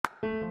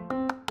Hey,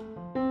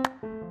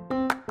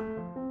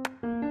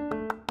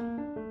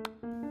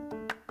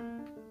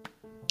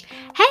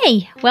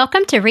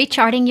 welcome to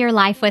Recharting Your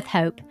Life with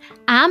Hope.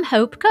 I'm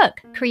Hope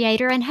Cook,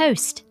 creator and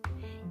host.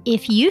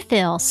 If you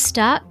feel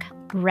stuck,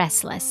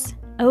 restless,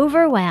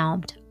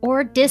 overwhelmed,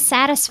 or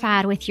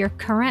dissatisfied with your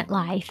current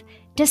life,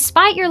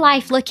 despite your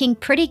life looking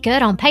pretty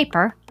good on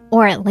paper,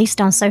 or at least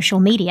on social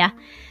media,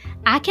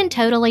 I can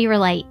totally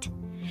relate.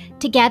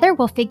 Together,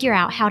 we'll figure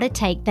out how to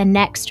take the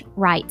next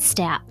right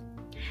step.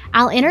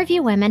 I'll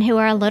interview women who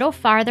are a little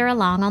farther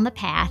along on the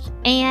path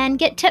and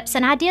get tips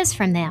and ideas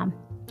from them.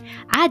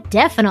 I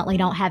definitely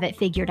don't have it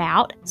figured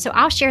out, so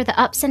I'll share the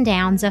ups and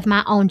downs of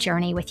my own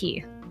journey with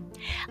you.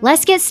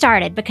 Let's get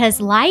started because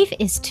life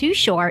is too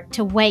short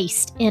to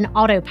waste in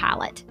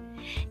autopilot.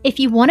 If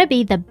you want to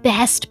be the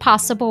best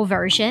possible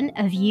version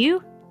of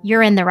you,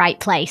 you're in the right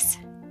place.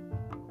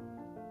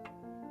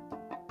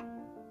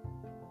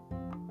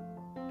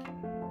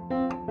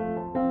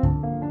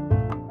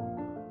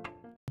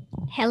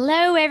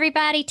 Hello,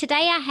 everybody.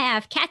 Today I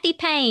have Kathy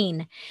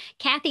Payne.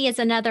 Kathy is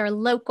another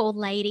local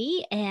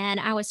lady,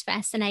 and I was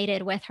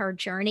fascinated with her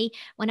journey.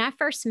 When I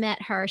first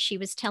met her, she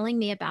was telling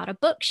me about a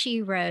book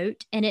she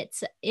wrote, and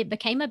it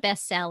became a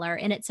bestseller,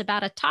 and it's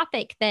about a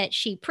topic that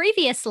she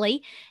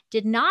previously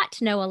did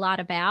not know a lot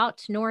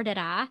about, nor did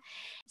I.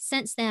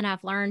 Since then,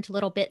 I've learned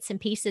little bits and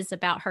pieces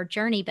about her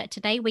journey, but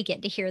today we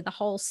get to hear the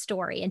whole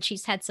story, and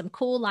she's had some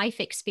cool life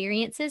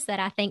experiences that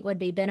I think would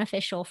be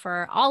beneficial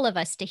for all of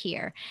us to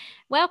hear.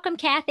 Welcome,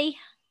 Kathy.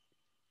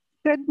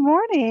 Good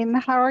morning.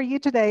 How are you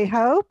today,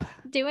 Hope?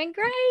 Doing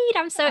great.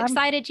 I'm so I'm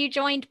excited you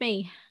joined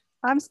me.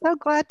 I'm so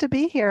glad to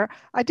be here.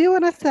 I do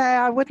want to say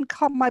I wouldn't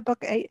call my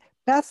book a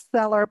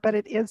bestseller, but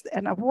it is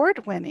an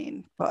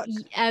award-winning book.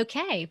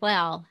 Okay,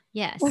 well,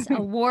 yes,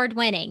 award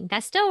winning.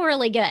 That's still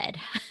really good.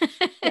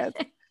 Yes,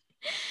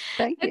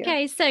 thank you.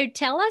 Okay, so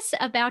tell us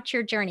about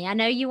your journey. I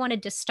know you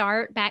wanted to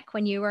start back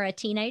when you were a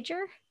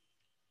teenager.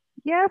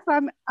 Yes,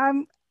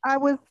 I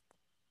was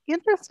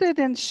interested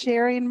in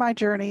sharing my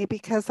journey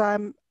because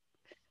I'm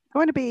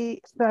going to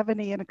be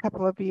 70 in a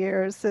couple of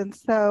years, and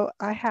so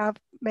I have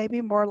maybe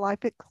more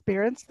life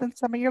experience than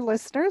some of your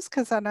listeners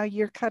because I know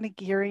you're kind of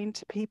gearing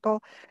to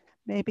people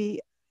maybe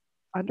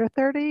under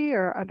 30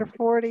 or under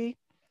 40.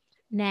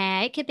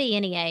 Nah, it could be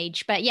any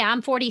age, but yeah,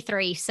 I'm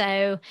 43,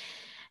 so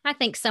I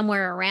think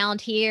somewhere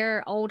around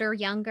here, older,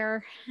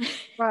 younger.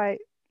 Right.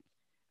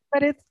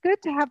 But it's good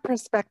to have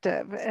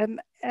perspective. And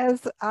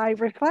as I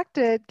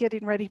reflected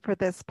getting ready for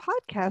this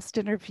podcast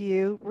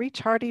interview,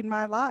 recharting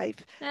my life,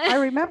 I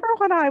remember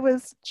when I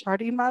was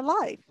charting my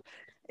life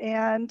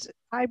and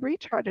I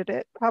recharted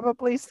it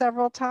probably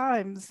several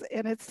times,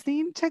 and it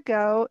seemed to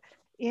go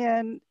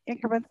in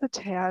increments of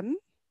 10.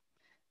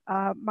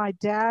 My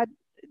dad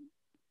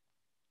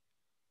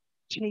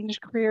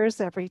changed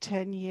careers every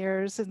 10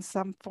 years in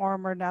some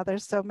form or another.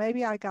 So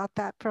maybe I got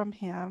that from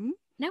him.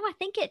 No, I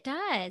think it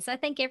does. I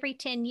think every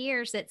 10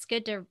 years, it's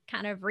good to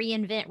kind of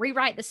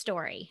rewrite the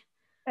story.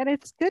 And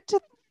it's good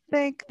to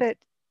think that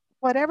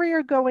whatever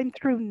you're going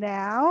through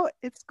now,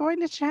 it's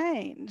going to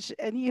change.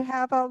 And you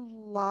have a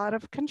lot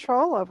of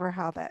control over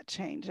how that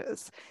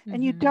changes.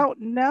 And you Hmm. don't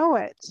know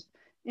it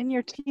in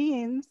your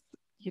teens,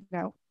 you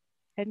know,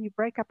 and you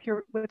break up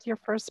with your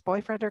first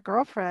boyfriend or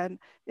girlfriend,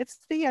 it's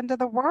the end of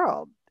the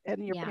world.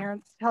 And your Yeah.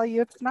 parents tell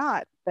you it's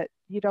not, but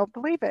you don't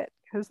believe it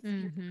because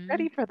you're Hmm.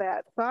 ready for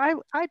that.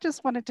 So I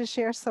just wanted to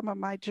share some of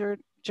my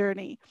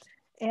journey,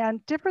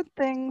 and different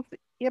things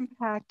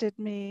impacted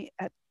me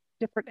at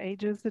different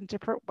ages in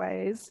different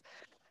ways.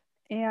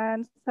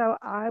 And so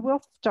I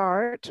will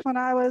start when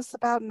I was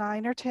about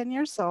 9 or 10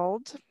 years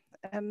old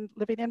and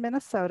living in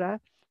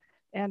Minnesota.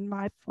 And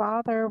my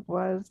father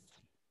was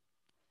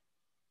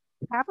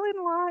traveling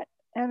a lot.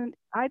 And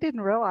I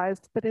didn't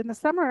realize, but in the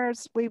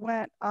summers, we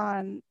went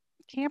on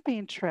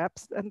camping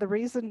trips. And the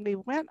reason we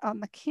went on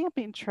the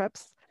camping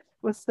trips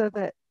was so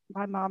that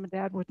my mom and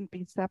dad wouldn't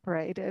be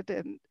separated,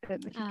 and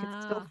he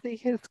could still Uh, see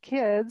his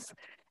kids.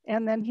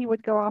 And then he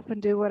would go off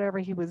and do whatever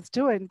he was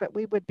doing, but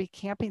we would be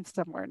camping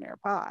somewhere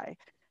nearby.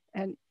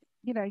 And,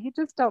 you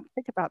just don't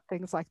think about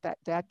things like that.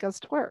 Dad goes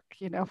to work,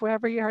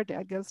 wherever you are,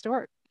 dad goes to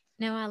work.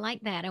 no, I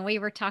like that. And we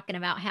were talking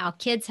about how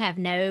kids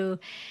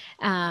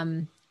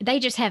they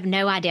just have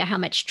no idea how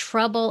much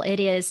trouble it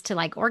is to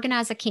like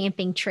organize a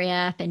camping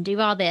trip and do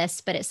all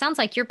this. But it sounds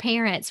like your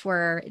parents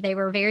they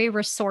were very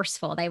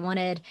resourceful. They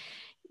wanted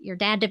your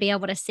dad to be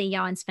able to see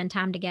y'all and spend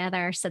time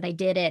together. So they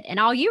did it. And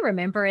all you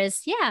remember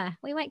is, yeah,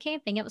 we went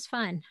camping. It was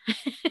fun.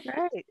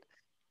 Right.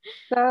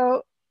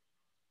 So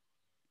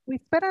we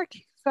spent our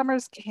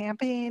summers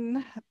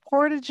camping,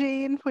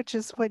 portaging, which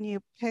is when you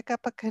pick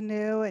up a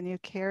canoe and you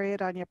carry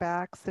it on your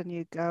backs and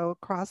you go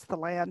across the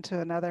land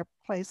to another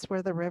place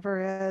where the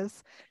river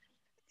is.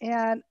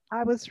 And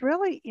I was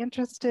really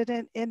interested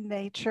in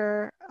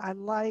nature. I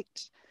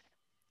liked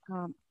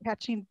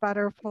catching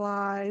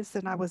butterflies,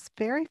 and I was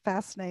very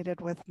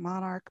fascinated with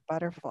monarch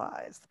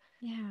butterflies.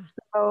 Yeah.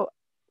 So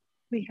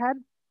we had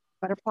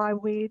butterfly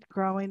weed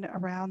growing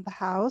around the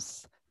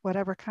house,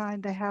 whatever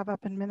kind they have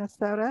up in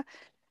Minnesota.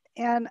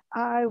 And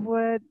I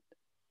would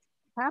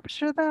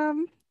capture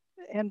them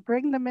and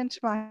bring them into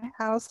my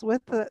house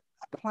with the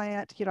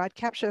plant. I'd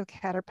capture the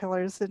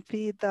caterpillars and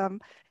feed them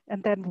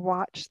and then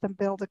watch them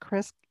build a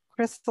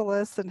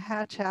chrysalis and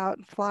hatch out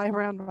and fly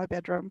around my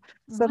bedroom.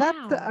 So that's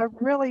Wow. a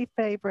really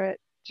favorite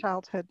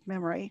childhood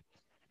memory.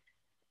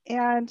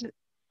 And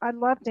I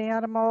loved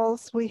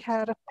animals. We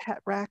had a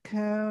pet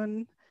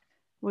raccoon.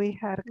 We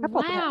had a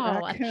couple pet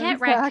Wow. A pet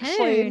raccoons,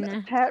 actually. A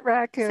raccoon. pet Sounds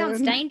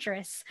raccoon.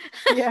 dangerous.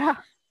 Yeah,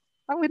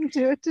 I wouldn't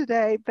do it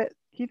today, but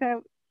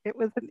it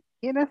was an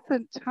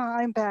innocent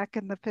time back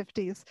in the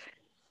 50s.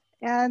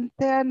 And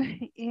then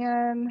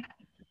in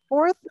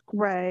fourth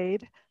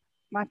grade,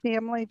 my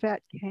family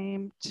vet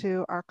came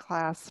to our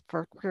class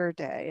for career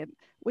day, and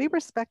we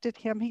respected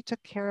him. He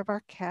took care of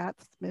our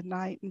cats,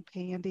 Midnight and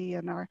Candy,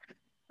 and our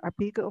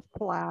beagle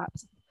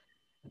Flaps.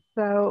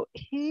 So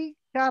he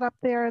got up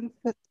there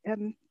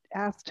and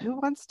asked who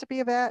wants to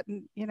be a vet,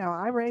 and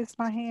I raised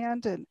my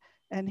hand,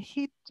 and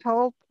he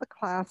told the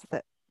class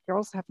that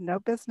girls have no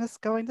business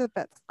going to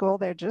vet school.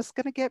 They're just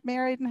going to get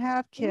married and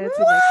have kids,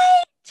 and they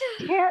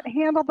What? can't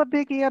handle the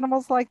big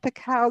animals like the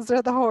cows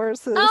or the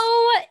horses.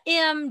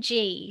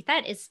 OMG.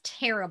 That is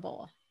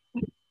terrible.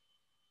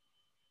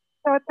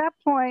 So at that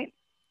point,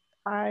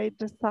 I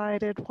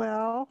decided,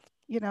 well,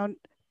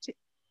 t-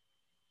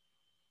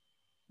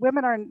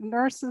 women are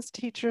nurses,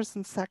 teachers,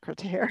 and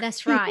secretaries.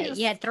 That's right.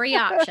 You had three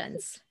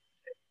options.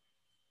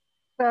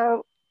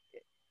 So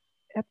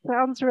it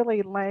sounds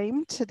really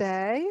lame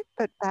today,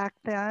 but back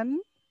then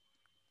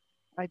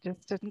I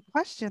just didn't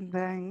question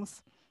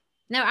things.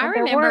 No, I And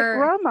there weren't remember.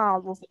 role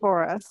models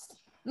for us.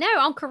 No,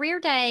 on career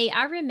day,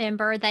 I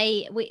remember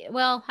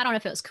well, I don't know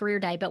if it was career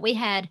day, but we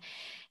had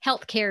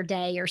healthcare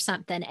day or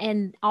something.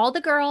 And all the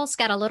girls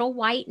got a little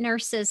white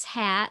nurse's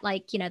hat,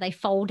 like, they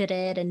folded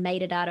it and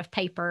made it out of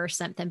paper or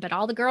something. But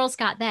all the girls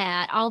got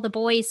that. All the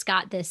boys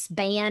got this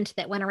band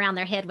that went around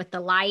their head with the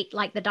light,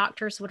 like the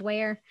doctors would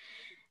wear.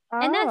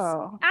 And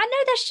Oh, I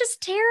know that's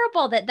just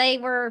terrible that they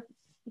were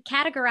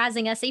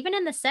categorizing us even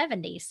in the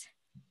 70s.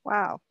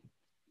 wow.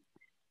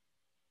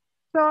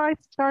 So I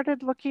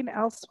started looking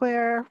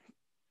elsewhere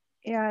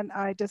and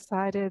I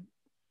decided,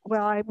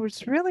 well, I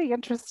was really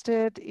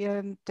interested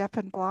in deaf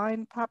and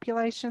blind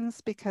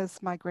populations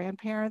because my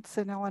grandparents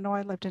in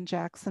Illinois lived in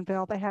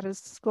Jacksonville. They had a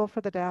school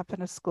for the deaf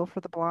and a school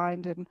for the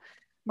blind. And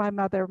my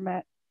mother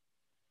met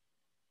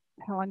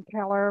Helen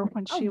Keller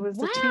when Oh, she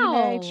was a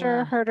teenager,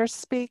 wow. heard her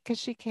speak because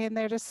she came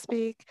there to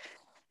speak.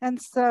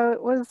 And so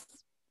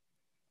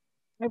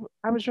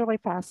I was really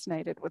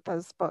fascinated with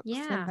those books and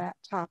Yeah. that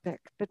topic.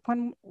 But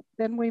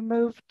then we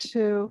moved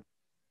to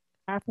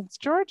Athens,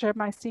 Georgia,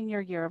 my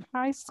senior year of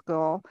high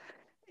school,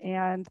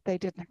 and they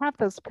didn't have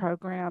those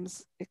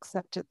programs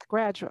except at the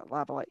graduate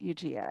level at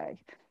UGA.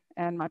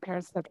 And my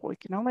parents said, well, we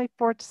can only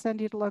afford to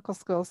send you to local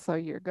schools, so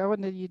you're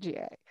going to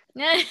UGA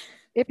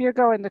if you're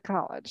going to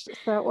college.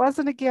 So it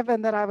wasn't a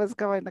given that I was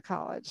going to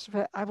college,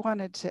 but I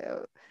wanted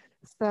to.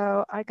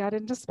 So I got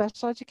into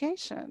special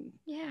education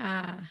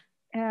Yeah.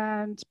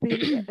 and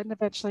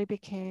eventually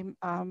became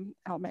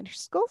elementary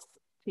school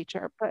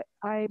teacher. But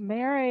I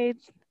married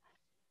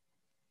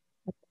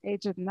at the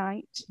age of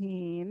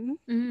 19.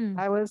 Mm.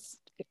 I was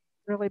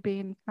really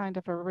being kind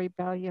of a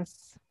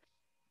rebellious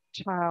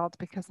child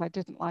because I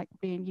didn't like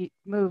being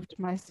moved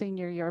my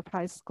senior year of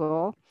high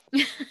school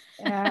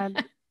and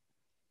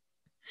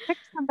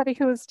picked somebody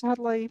who was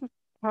totally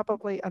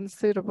probably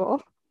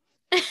unsuitable.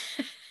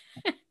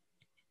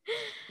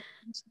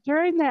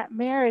 During that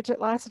marriage, it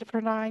lasted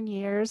for 9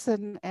 years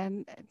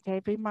and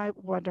gave me my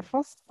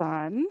wonderful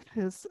son,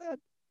 who's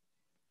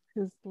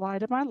the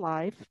light of my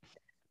life.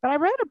 But I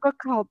read a book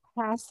called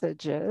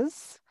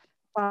Passages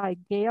by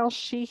Gail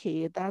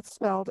Sheehy. That's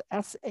spelled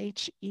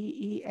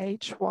Sheehy.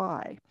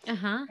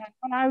 Uh-huh. And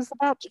when I was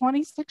about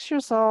 26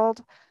 years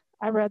old,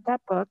 I read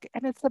that book,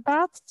 and it's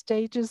about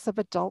stages of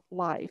adult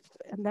life.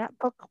 And that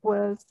book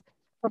was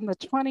from the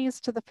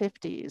 20s to the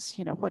 50s.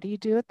 What do you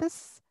do at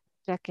this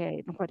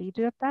decade? What do you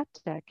do at that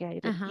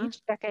decade? And Uh-huh.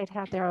 each decade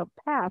had their own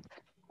path.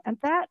 And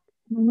that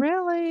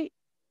really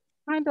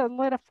kind of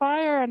lit a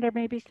fire under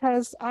me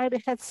because I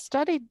had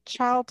studied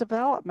child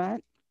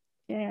development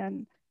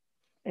and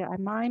I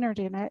minored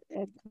in it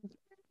at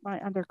my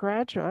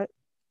undergraduate.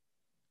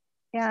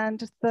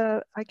 And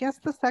I guess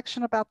the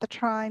section about the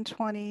trying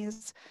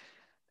 20s,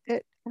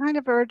 it kind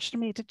of urged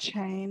me to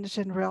change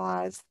and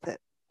realize that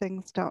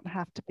things don't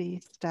have to be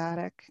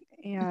static.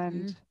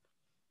 And Mm-hmm.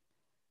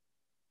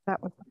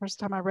 that was the first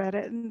time I read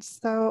it. And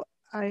so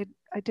I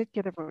did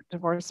get a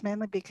divorce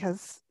mainly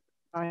because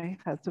my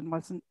husband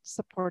wasn't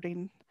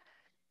supporting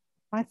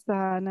my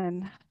son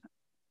and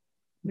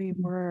we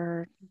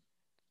were,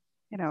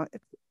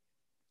 it's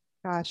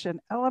gosh, an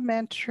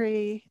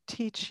elementary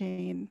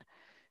teaching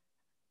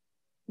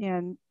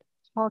in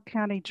Hall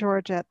County,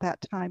 Georgia at that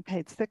time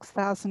paid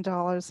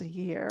 $6,000 a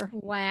year.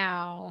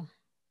 Wow.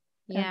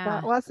 And that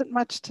Yeah. wasn't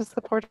much to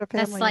support a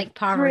That's family of like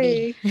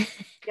poverty. three.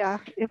 Yeah,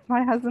 if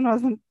my husband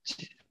wasn't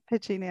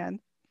pitching in.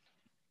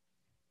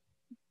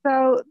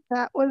 So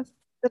that was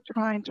the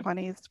trying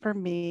 20s for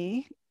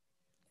me.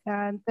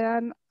 And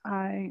then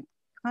I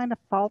kind of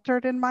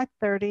faltered in my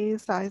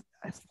 30s. I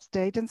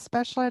stayed in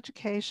special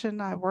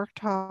education. I worked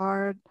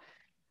hard.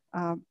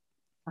 Um,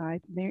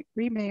 I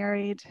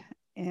remarried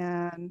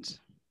and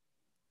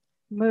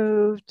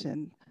moved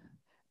and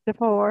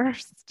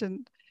divorced.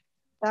 And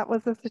that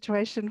was a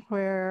situation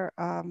where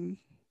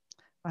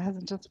my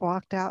husband just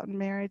walked out and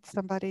married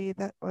somebody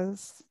that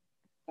was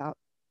about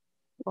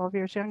 12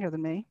 years younger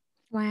than me.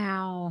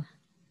 Wow.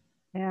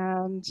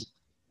 And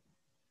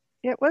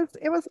it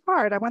was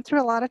hard. I went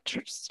through a lot of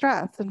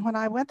stress. And when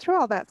I went through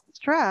all that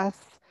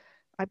stress,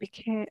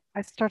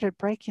 I started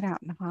breaking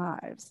out in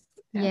hives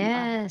and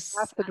I had Yes.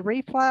 acid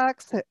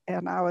reflux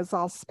and I was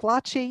all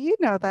splotchy. You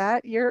know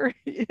that.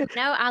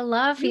 No,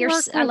 You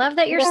work I with, love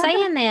that you're yeah.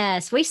 saying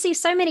this. We see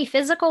so many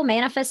physical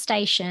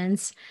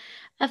manifestations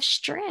of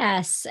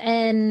stress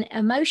and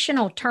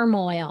emotional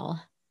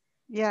turmoil.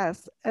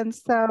 Yes. And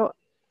so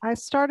I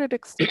started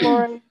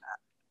exploring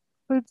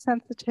food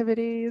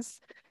sensitivities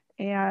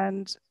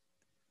and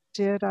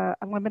did a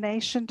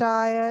elimination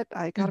diet.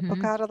 I got a book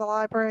Hmm. out of the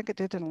library. I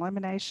did an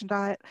elimination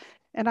diet.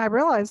 And I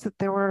realized that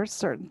there were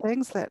certain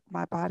things that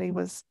my body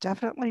was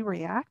definitely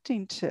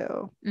reacting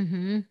to.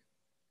 Hmm.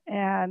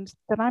 And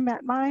then I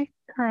met my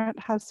current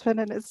husband,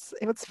 and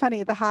it was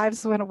funny. The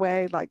hives went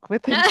away like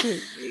within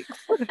 2 weeks.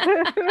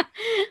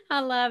 I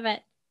love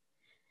it.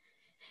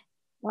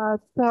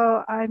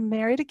 So I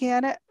married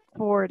again at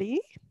 40,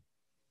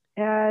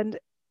 and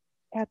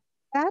at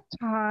that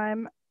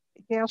time,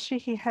 Gail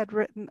Sheehy had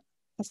written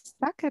a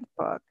second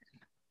book,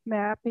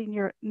 mapping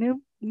your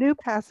new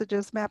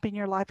passages, mapping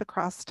your life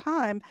across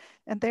time,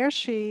 and there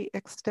she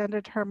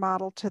extended her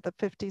model to the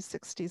 50s,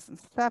 60s, and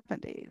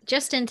 70s.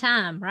 Just in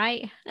time,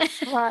 right?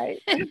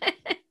 Right.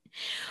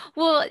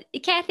 Well,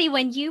 Kathy,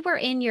 when you were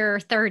in your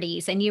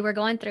 30s and you were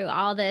going through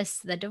all this,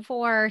 the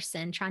divorce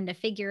and trying to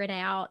figure it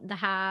out, the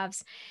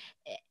hives,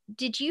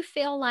 did you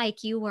feel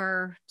like you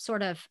were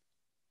sort of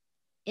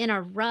in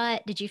a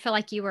rut? Did you feel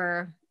like you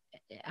were,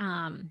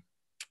 um,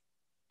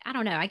 I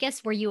don't know, I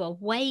guess, were you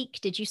awake?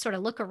 Did you sort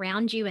of look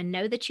around you and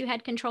know that you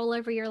had control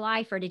over your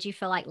life, or did you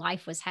feel like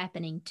life was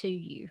happening to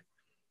you?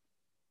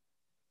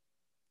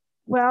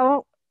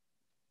 Well,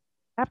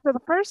 after the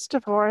first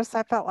divorce,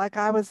 I felt like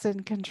I was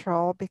in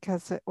control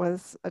because it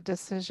was a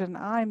decision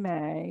I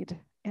made.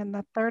 In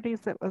the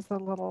 30s, it was a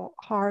little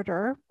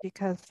harder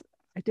because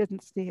I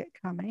didn't see it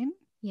coming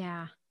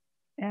Yeah.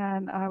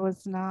 and I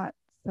was not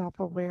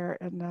self-aware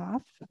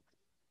enough.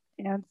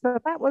 And so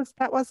that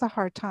was a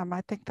hard time.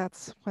 I think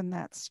that's when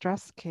that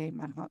stress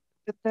came out.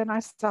 But then I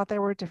saw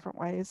there were different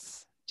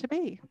ways to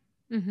be.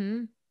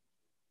 Mm-hmm.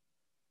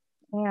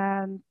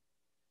 And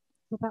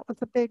so that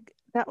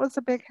was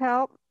a big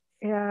help.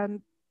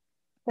 And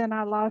then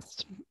I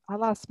lost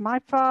my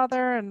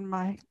father and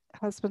my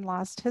husband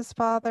lost his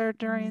father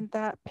during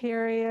that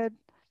period.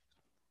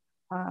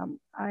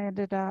 I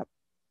ended up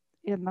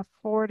in the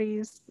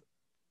 40s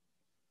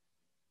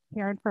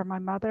caring for my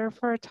mother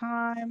for a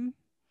time.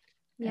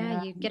 Yeah,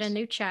 you get And a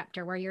new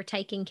chapter where you're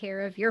taking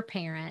care of your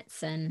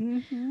parents and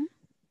mhm,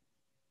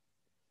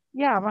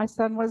 yeah, my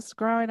son was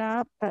growing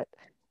up,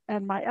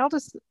 and my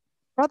eldest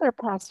brother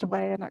passed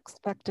away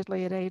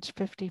unexpectedly at age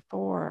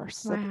 54.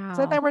 So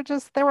wow. there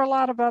were a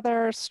lot of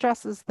other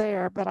stresses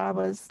there, but I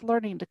was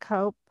learning to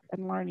cope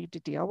and learning to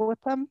deal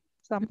with them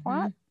Hmm.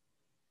 somewhat.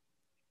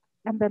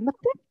 And then the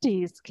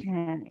 50s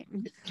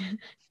came.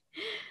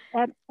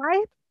 And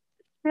I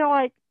feel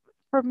like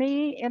for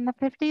me in the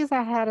 50s,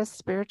 I had a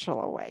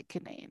spiritual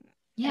awakening.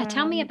 Yeah,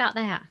 tell me And about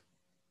that.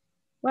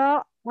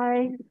 well,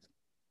 I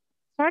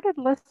started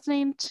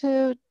listening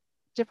to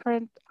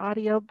different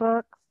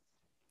audiobooks.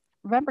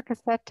 Remember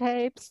cassette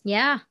tapes?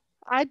 Yeah.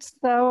 I'd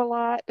sew a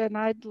lot and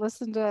I'd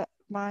listen to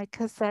my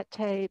cassette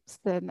tapes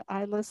and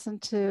I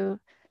listened to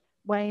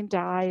Wayne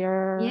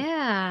Dyer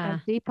Yeah.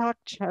 and Deepak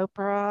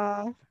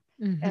Chopra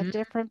and Hmm.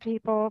 different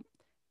people.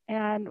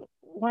 And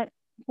one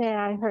day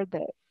I heard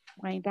that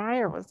Wayne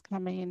Dyer was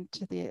coming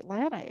to the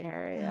Atlanta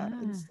area.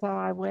 And Ah. so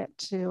I went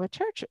to a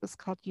church. It was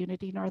called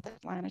Unity North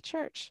Atlanta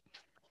Church.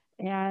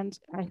 And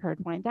I heard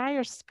Wayne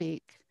Dyer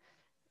speak,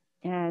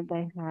 and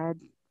they had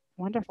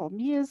wonderful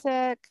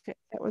music.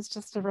 It was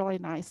just a really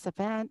nice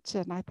event.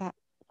 And I thought,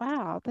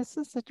 wow, this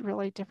is a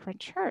really different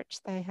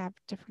church. They have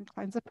different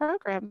kinds of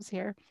programs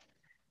here.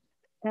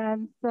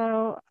 And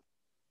so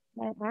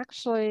I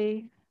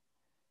actually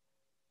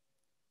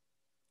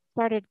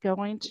started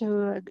going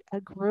to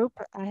a group.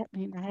 I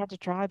mean, I had to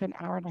drive an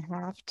hour and a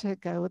half to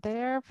go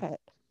there, but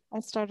I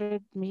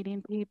started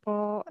meeting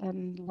people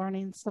and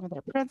learning some of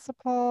their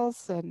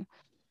principles and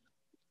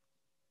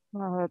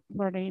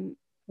learning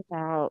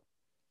about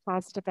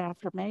positive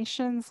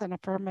affirmations and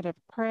affirmative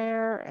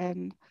prayer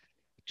and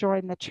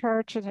joined the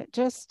church. And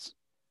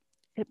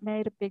it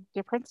made a big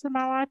difference in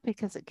my life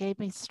because it gave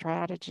me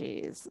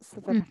strategies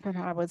so that when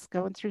Mhm. I was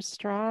going through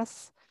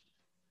stress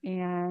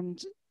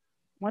and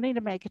wanting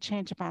to make a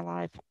change in my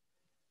life,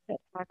 that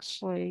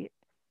actually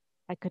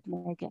I could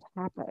make it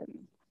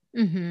happen.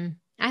 Mm-hmm.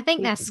 I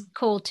think that's Teaching.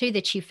 cool too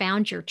that you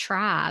found your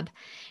tribe.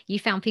 You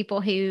found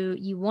people who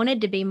you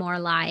wanted to be more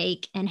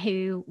like and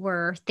who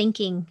were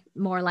thinking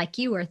more like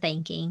you were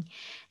thinking.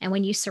 And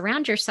when you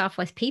surround yourself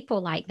with people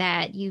like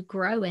that, you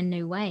grow in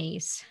new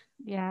ways.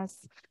 Yes.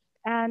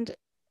 And,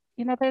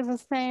 there's a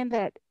saying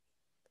that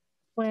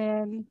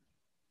when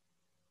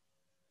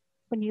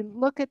when you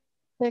look at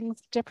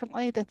things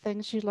differently, the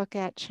things you look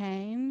at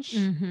change.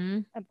 Mm-hmm.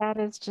 And that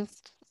is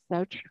just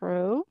so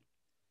true.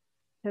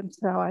 And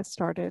so I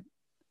started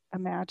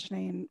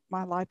imagining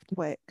my life the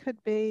way it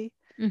could be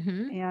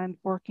Mm-hmm. and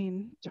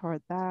working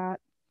toward that.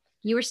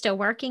 You were still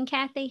working,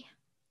 Kathy,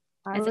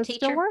 I as a was still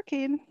teacher?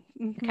 working,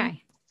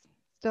 Okay.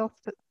 still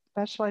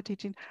special ed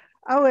teaching.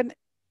 Oh, and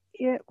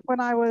when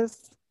I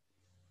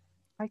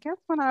guess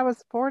when I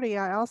was 40,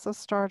 I also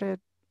started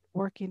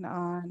working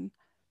on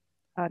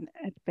an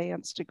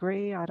advanced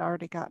degree. I'd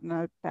already gotten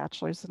a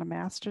bachelor's and a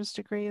master's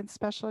degree in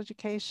special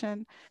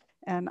education,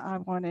 and I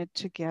wanted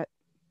to get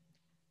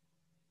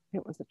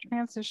it was a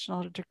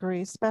transitional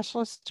degree,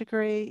 specialist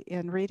degree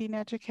in reading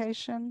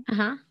education.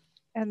 Uh-huh.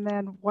 And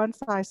then once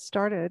I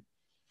started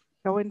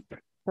going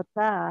for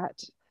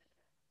that,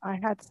 I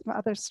had some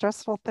other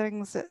stressful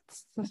things at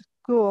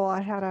school.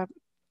 I had a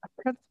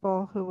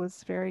principal who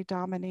was very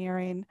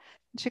domineering.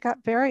 She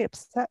got very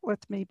upset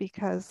with me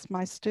because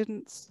my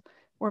students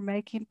were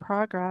making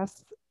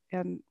progress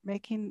and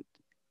making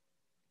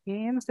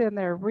gains in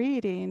their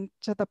reading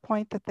to the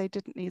point that they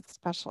didn't need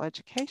special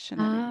education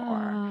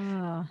anymore.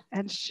 Oh.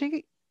 And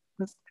she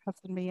was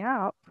cussing me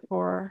out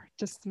for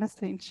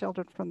dismissing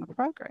children from the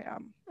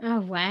program. Oh,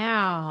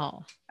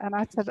 wow. And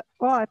I said,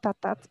 well, I thought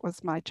that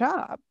was my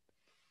job.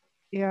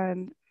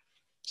 And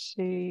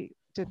she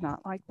did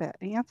not like that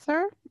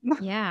answer.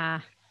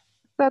 Yeah.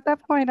 So at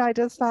that point, I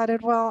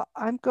decided, well,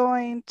 I'm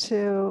going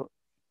to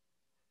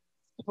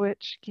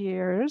switch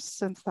gears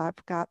since I've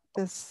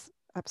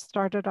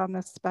started on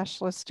this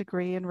specialist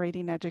degree in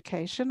reading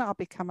education. I'll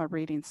become a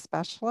reading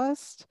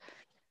specialist.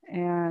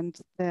 And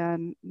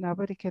then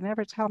nobody can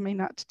ever tell me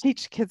not to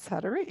teach kids how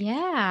to read.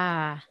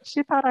 Yeah.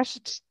 She thought I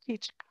should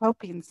teach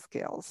coping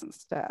skills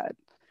instead.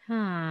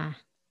 Huh.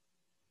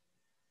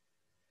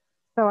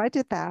 So I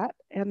did that.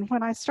 And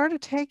when I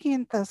started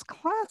taking those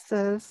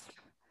classes,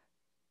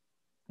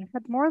 I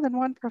had more than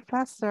one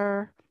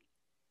professor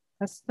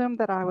assume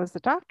that I was a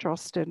doctoral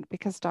student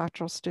because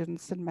doctoral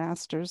students and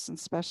masters and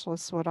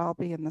specialists would all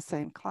be in the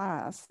same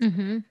class.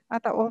 Mm-hmm. I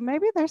thought, well,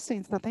 maybe they're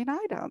seeing something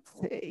I don't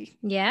see.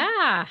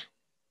 Yeah.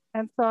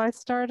 And so I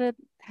started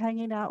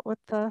hanging out with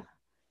the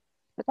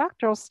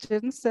doctoral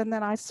students, and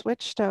then I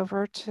switched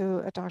over to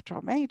a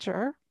doctoral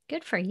major.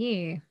 Good for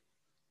you.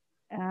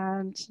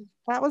 And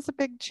that was a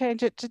big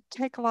change. It did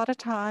take a lot of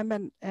time,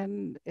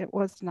 and it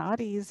was not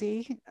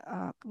easy.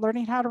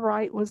 Learning how to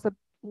write was a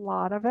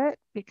lot of it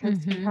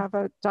because you Mm-hmm. have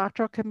a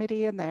doctoral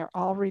committee and they're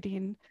all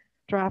reading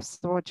drafts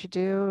of what you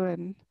do.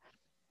 And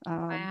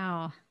um,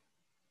 Wow.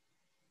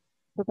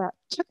 so that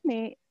took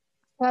me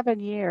 7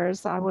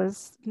 years. I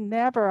was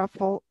never a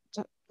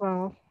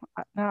well,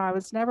 no, I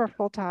was never a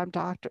full-time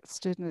doctorate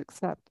student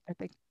except I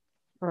think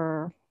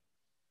for,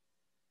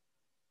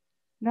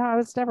 no, I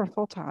was never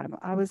full-time.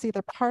 I was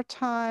either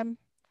part-time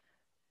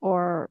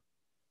or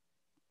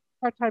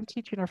part-time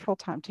teaching or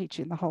full-time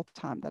teaching the whole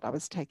time that I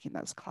was taking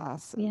those Yeah.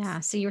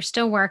 classes. So you're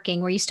still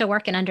working. Were you still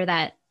working under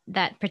that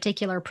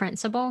particular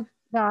principal?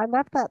 Now, I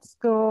left that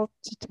school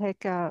to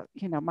take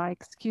my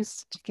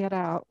excuse to get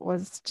out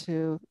was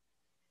to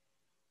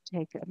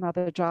take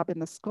another job in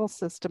the school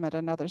system at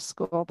another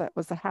school that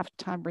was a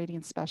half-time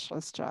reading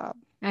specialist job.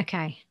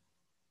 Okay. So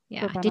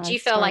Yeah. then Did I you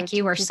feel like started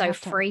you were teaching so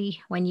half-time.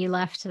 free when you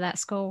left that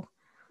school?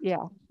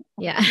 Yeah.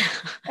 Yeah.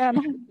 And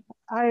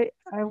I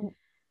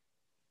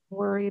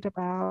worried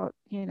about,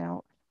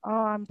 oh,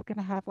 I'm going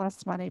to have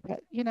less money, but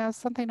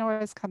something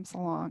always comes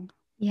along.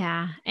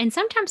 Yeah. And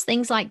sometimes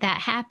things like that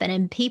happen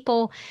and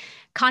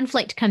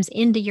conflict comes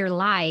into your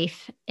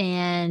life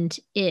and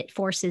it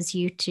forces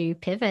you to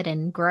pivot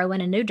and grow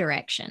in a new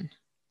direction.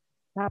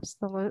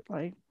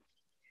 Absolutely.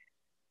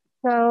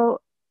 So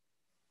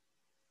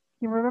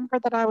you remember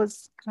that I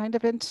was kind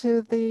of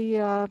into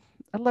the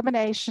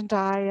elimination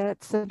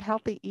diets and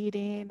healthy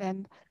eating,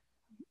 and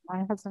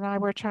my husband and I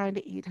were trying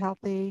to eat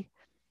healthy.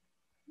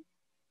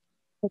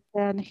 But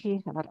then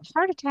he had a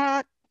heart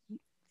attack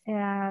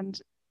and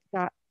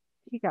got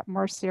he got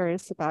more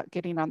serious about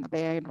getting on the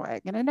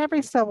bandwagon. And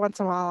every so once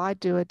in a while, I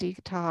do a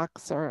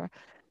detox or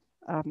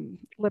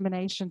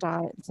elimination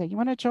diet and say, "You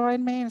want to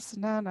join me?" And I said,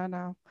 "No, no,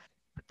 no."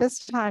 But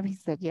this time, he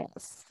said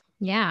yes.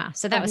 Yeah.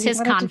 So that So was he his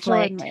wanted to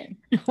join conflict.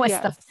 me. Was the,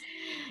 Yes.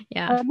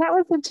 yeah. And that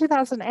was in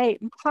 2008,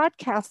 and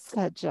podcasts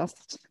had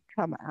just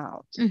come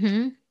out.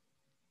 Mm-hmm.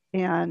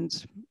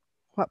 And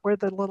what were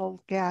the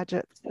little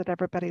gadgets that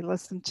everybody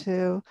listened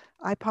to?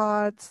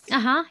 iPods.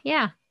 Uh-huh.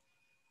 Yeah.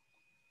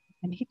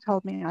 And he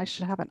told me I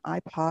should have an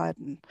iPod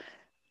and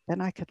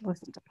then I could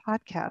listen to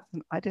podcasts.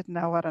 And I didn't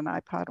know what an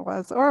iPod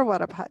was or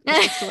what a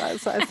podcast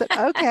was. So I said,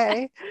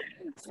 okay.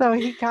 So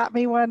he got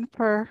me one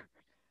for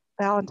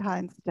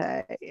Valentine's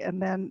Day. And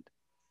then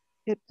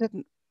it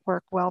didn't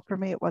work well for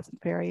me. It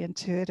wasn't very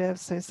intuitive.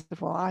 So I said,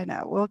 well, I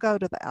know. We'll go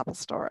to the Apple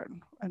store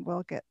and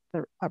we'll get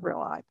a real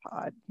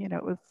iPod.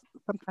 It was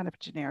some kind of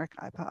generic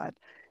iPod.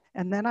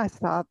 And then I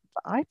saw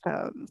the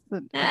iPhones,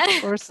 and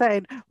people were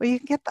saying, well, you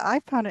can get the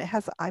iPhone. It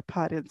has an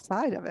iPod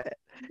inside of it.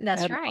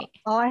 That's And right.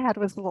 all I had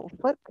was a little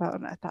flip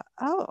phone. I thought,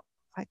 oh,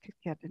 I could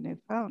get a new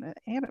phone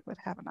and it would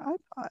have an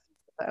iPod.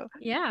 So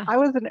Yeah. I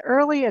was an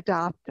early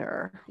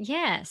adopter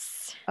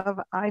Yes. of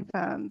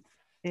iPhones,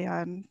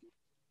 and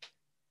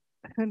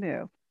who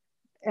knew?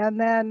 And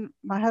then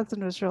my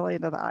husband was really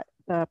into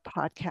the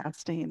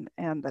podcasting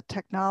and the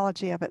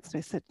technology of it. So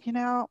he said,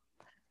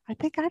 I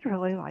think I'd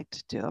really like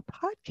to do a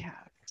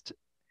podcast.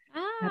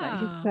 And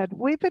he Oh, said,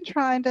 we've been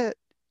trying to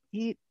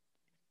eat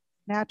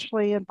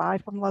naturally and buy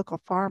from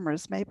local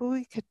farmers. Maybe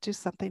we could do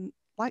something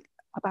like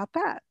about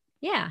that.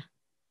 yeah.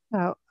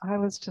 So I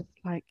was just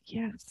like,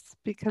 yes,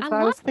 because I I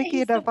love was that thinking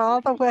he's of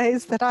all the supporting.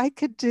 ways that I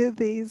could do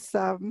these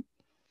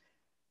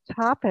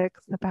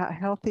topics about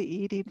healthy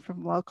eating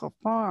from local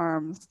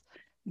farms.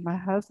 My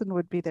husband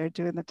would be there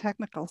doing the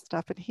technical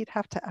stuff, and he'd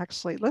have to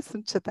actually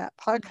listen to that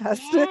podcast.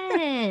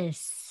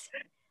 Yes.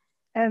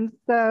 And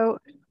so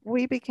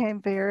we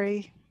became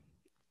very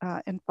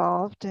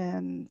involved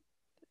in,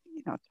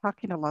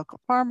 talking to local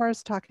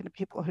farmers, talking to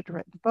people who'd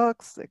written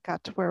books. It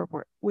got to where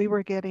we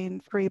were getting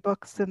free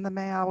books in the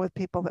mail with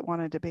people that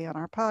wanted to be on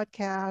our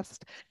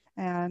podcast.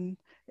 And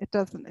it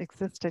doesn't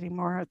exist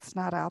anymore. It's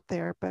not out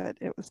there, but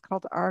it was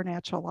called Our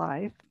Natural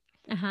Life.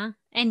 Uh-huh.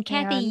 And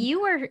Kathy, And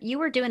you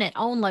were doing it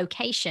on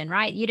location,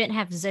 right? You didn't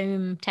have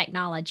Zoom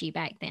technology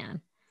back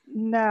then.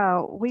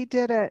 no, we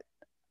did it,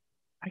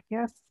 I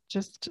guess,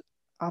 just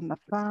on the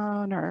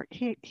phone, or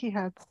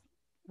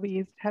we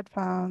used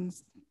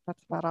headphones. That's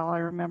about all I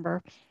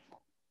remember.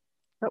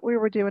 But we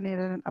were doing it in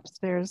an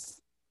upstairs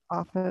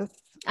office,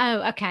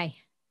 Oh, okay.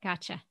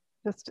 Gotcha.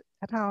 just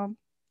at home.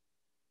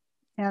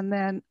 And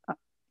then,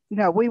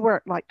 no, we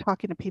weren't like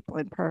talking to people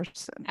in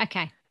person.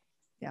 Okay.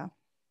 Yeah.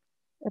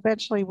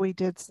 Eventually, we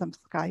did some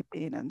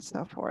Skyping and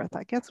so forth.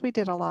 I guess we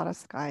did a lot of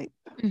Skype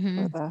for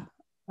Mm-hmm. the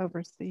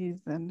overseas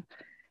and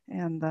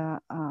the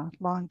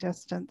long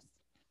distance.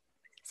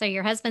 So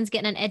your husband's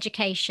getting an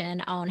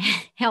education on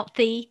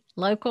healthy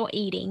local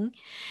eating.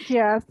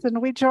 Yes,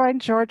 and we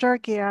joined George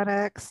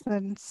Organics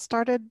and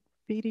started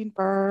feeding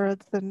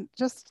birds and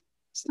just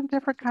some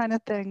different kind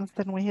of things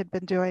than we had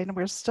been doing.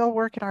 We're still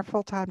working our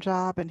full-time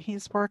job, and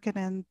he's working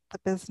in the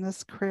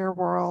business career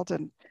world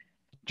and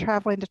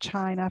traveling to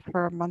China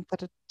for a month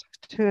at a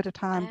two at a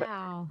time. But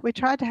Wow. we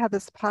tried to have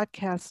this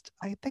podcast.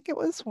 I think it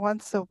was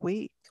once a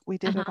week. We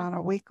did it Uh-huh. on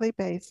a weekly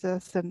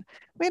basis, and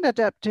we ended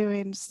up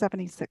doing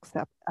 76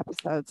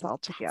 episodes That's a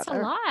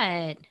altogether.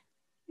 lot.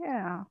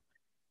 Yeah.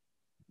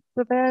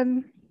 So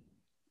then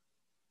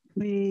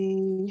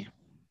we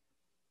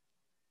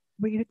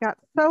we got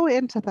so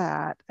into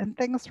that, and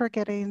things were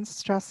getting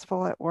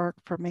stressful at work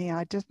for me.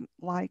 I didn't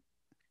like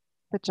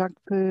the junk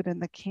food and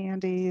the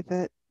candy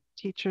that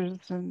teachers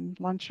and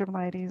lunchroom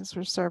ladies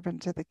were serving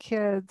to the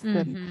kids.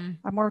 And Mm-hmm.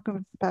 I'm working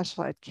with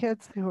special ed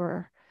kids who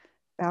are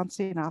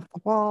bouncing off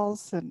the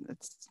walls, and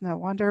it's no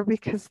wonder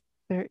because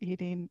they're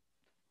eating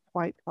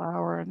white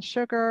flour and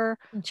sugar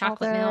And all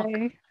chocolate milk.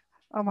 day.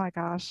 Oh my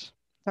gosh,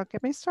 don't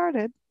get me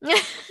started.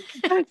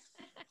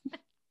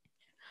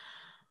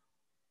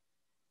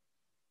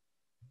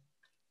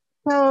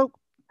 So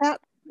that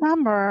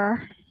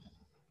summer,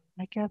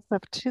 I guess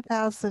of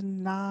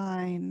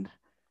 2009,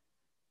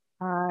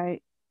 I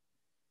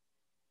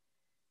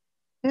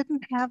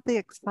didn't have the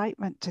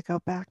excitement to go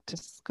back to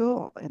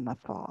school in the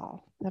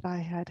fall that I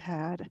had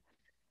had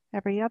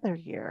every other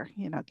year,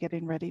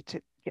 getting ready to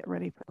get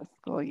ready for the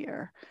school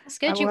year. That's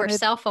I good you were wanted,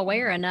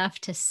 self-aware enough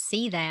to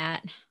see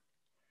that.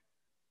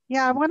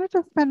 yeah, I wanted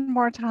to spend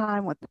more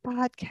time with the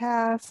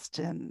podcast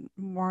and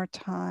more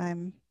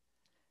time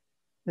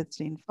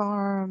visiting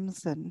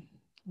farms and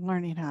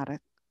learning how to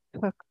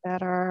cook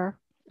better.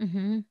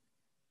 Mm-hmm.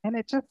 And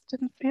it just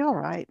didn't feel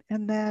right.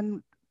 And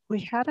then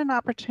we had an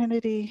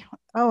opportunity.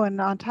 Oh, and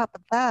on top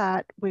of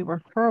that, we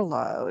were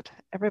furloughed.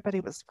 Everybody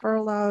was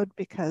furloughed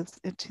because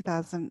in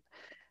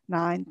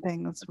 2009,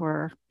 things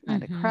were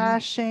kind of Mm-hmm.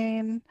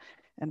 crashing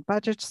and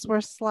budgets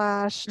were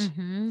slashed.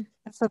 Mm-hmm.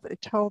 And so they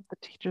told the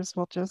teachers,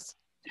 we'll just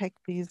take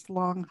these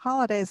long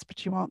holidays,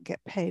 but you won't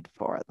get paid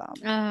for them.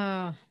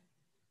 Oh,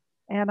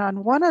 And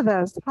on one of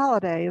those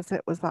holidays,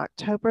 it was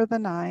October the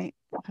 9th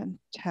and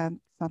 10th,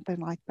 something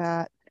like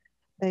that.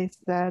 They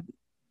said,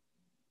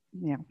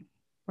 yeah,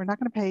 we're not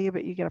going to pay you,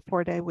 but you get a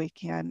 4-day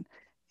weekend.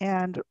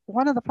 And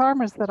one of the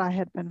farmers that I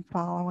had been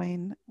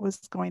following was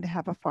going to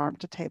have a farm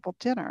to table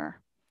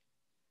dinner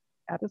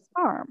at his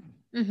farm.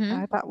 And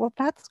mm-hmm. I thought, well,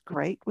 that's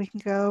great. We can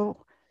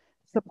go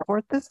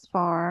support this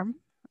farm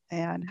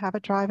and have a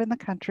drive in the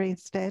country,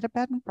 stay at a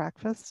bed and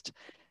breakfast.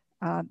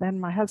 Then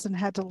my husband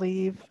had to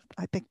leave,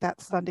 I think that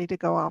Sunday to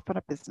go off on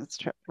a business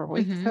trip for a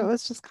week. So Mm-hmm. it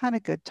was just kind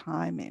of good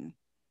timing.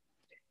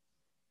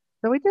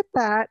 So we did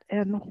that,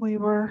 and we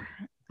were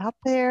out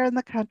there in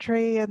the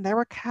country, and there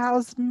were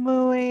cows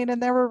mooing,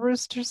 and there were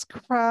roosters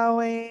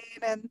crowing,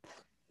 and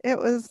it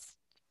was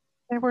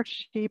there were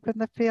sheep in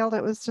the field.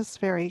 It was just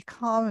very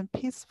calm and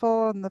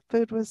peaceful, and the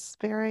food was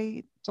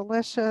very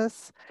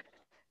delicious.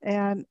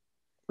 And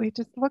we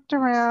just looked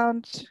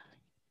around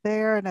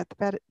there and at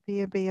the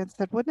B&B and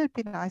said, wouldn't it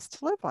be nice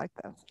to live like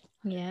this?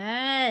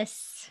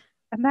 Yes.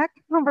 And that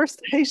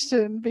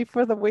conversation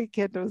before the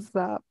weekend was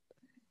up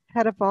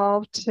had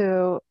evolved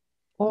to,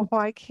 well,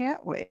 why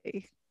can't we?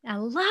 I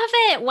love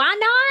it. Why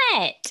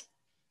not?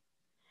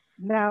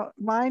 Now,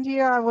 mind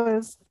you, I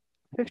was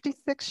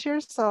 56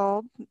 years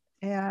old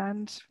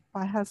and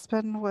my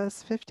husband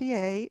was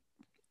 58,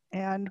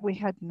 and we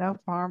had no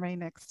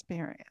farming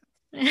experience.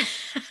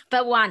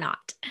 But why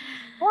not?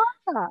 Why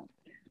not?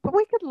 But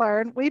we could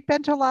learn. We've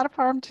been to a lot of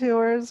farm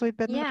tours. We've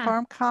been to Yeah.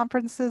 farm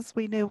conferences.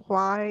 We knew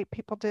why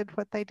people did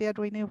what they did.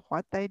 We knew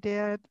what they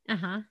did.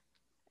 Uh-huh.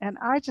 And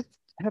I just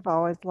have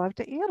always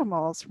loved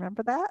animals.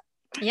 Remember that?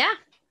 Yeah.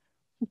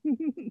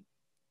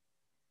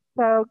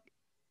 So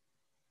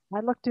I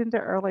looked into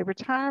early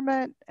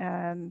retirement,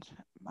 and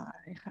my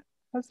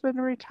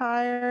husband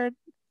retired,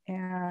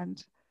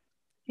 and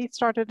he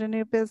started a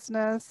new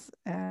business,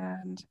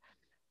 and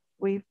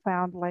we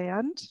found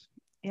land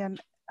in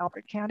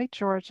Albert County,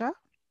 Georgia,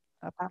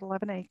 about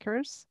 11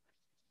 acres.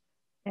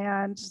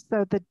 And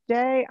so the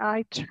day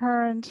I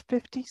turned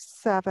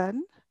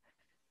 57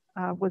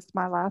 was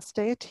my last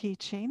day of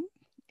teaching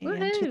in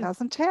Woohoo.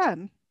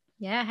 2010.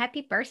 Yeah.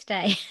 Happy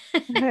birthday.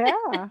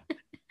 Yeah.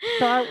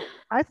 So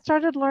I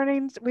started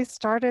learning. We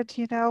started,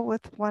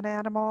 with one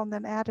animal and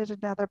then added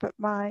another. But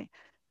my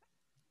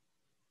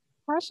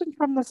passion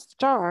from the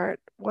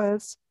start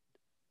was,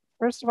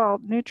 first of all,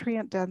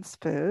 nutrient dense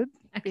food,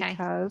 Okay.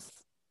 because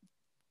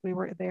we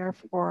were there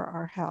for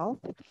our health,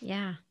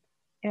 Yeah.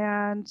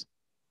 and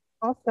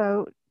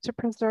also to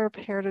preserve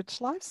heritage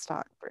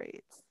livestock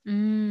breeds.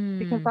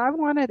 Because Mm. I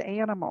wanted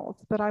animals,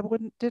 but I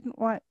didn't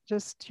want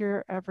just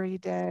your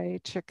everyday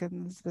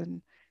chickens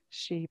and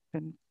sheep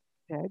and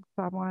pigs.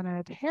 I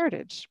wanted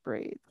heritage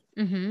breeds.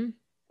 Mm-hmm.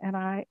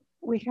 And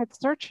we had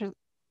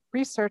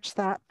researched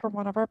that for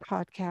one of our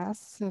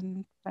podcasts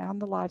and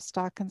found the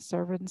Livestock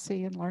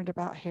Conservancy and learned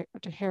about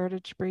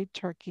heritage breed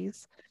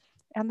turkeys.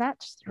 And that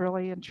just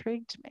really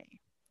intrigued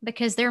me.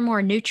 Because they're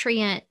more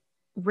nutrient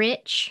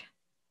rich.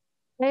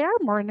 They are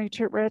more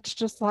nutrient rich,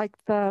 just like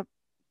the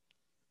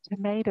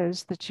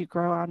tomatoes that you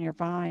grow on your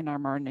vine are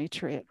more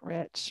nutrient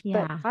rich.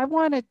 But Yeah.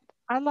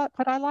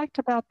 what I liked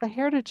about the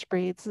heritage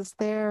breeds is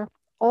they're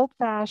old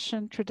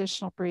fashioned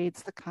traditional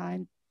breeds, the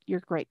kind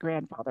your great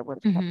grandfather would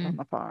have kept Mm-hmm. on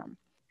the farm.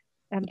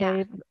 And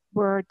Yeah. they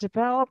were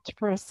developed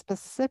for a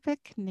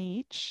specific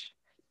niche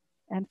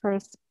and for a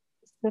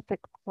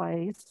specific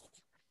place.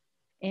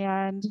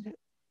 And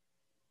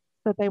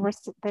so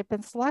they've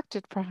been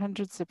selected for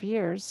hundreds of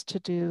years to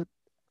do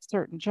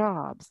certain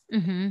jobs.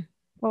 Mm-hmm.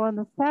 Well, in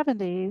the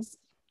 70s,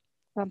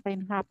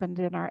 something happened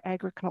in our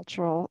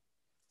agricultural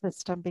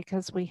system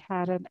because we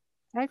had an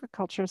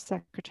agriculture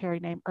secretary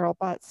named Earl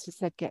Butz who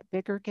said, get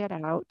bigger, get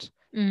out,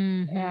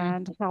 Mm-hmm.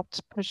 and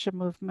helped push a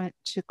movement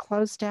to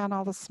close down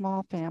all the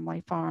small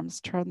family farms,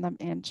 turn them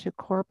into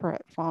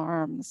corporate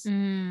farms.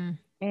 Mm.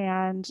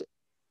 And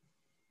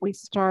we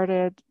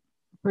started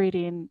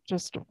breeding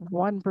just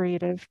one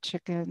breed of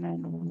chicken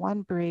and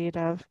one breed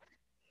of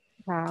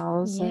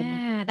cows and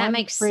Yeah, that one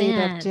makes breed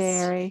of sense.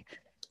 dairy.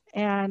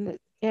 And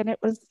it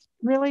was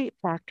really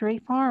factory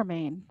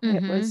farming.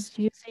 It Mm-hmm. was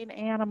using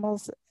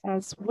animals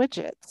as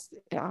widgets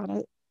on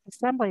an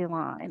assembly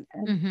line.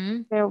 And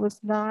Mm-hmm. there was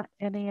not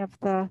any of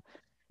the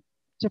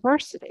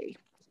diversity.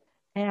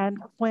 And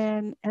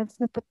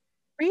so the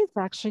breeds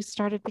actually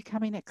started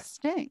becoming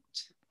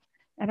extinct.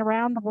 And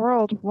around the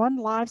world, one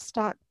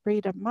livestock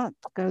breed a month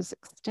goes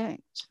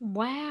extinct.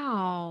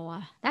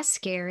 Wow. That's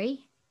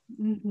scary.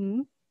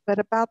 Hmm. But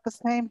about the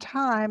same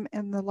time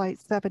in the late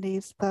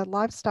 70s, the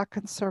Livestock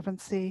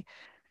Conservancy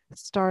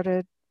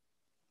started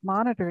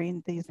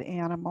monitoring these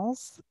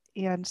animals.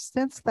 And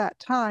since that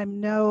time,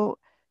 no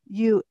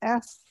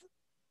US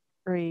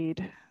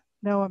breed,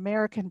 no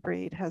American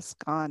breed has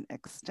gone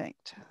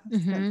extinct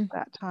since Mm-hmm.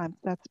 that time.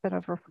 That's been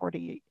over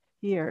 40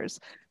 years.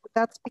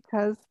 That's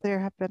because there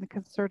have been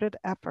concerted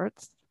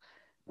efforts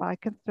by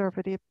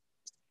conservators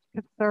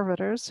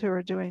who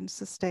are doing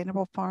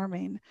sustainable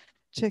farming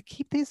to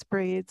keep these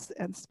breeds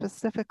and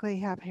specifically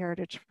have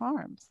heritage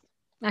farms.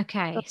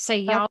 Okay. So So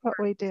that's y'all what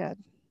we did.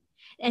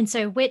 and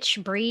so which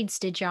breeds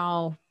did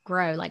y'all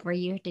grow? Like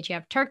did you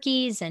have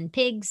turkeys and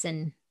pigs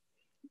and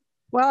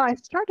Well, I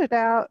started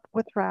out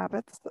with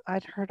rabbits.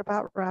 I'd heard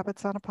about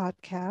rabbits on a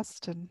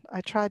podcast, and I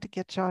tried to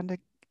get John to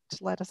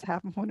let us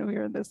have them when we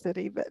were in the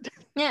city, but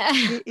yeah.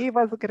 he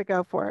wasn't going to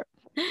go for it.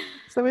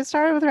 So we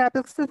started with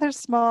rabbits because they're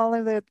small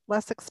and they're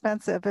less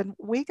expensive. And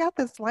we got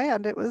this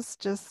land. It was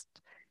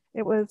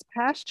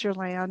pasture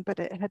land, but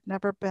there had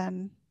never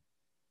been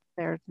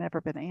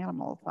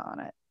animals on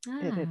it.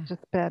 It had Ah.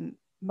 just been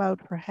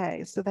mowed for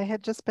hay. So they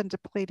had just been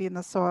depleting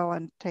the soil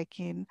and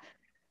taking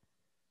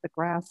the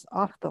grass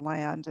off the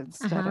land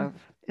instead Uh-huh. of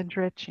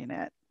enriching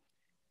it.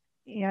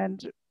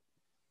 And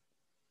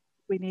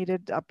we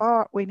needed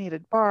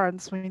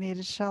barns, we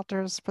needed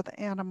shelters for the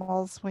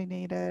animals, we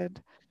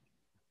needed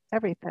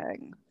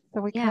everything.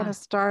 So we kind Yeah. of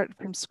started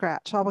from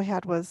scratch. All we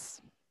had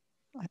was,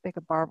 I think,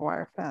 a barbed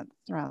wire fence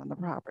around the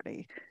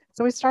property.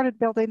 So we started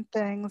building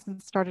things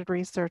and started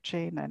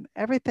researching, and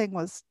everything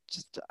was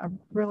just a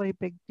really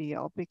big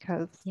deal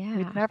because we'd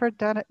Yeah. never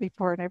done it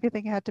before, and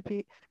everything had to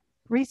be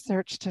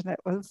researched, and it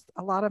was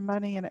a lot of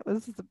money, and it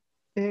was a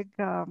big,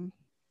 you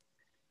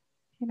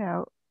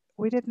know,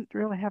 we didn't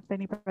really have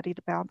anybody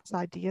to bounce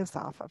ideas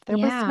off of. There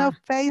was no Yeah.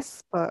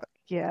 Facebook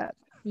yet.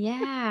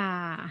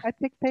 Yeah. I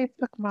think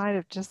Facebook might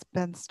have just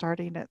been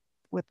starting it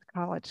with the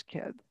college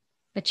kids.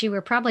 But you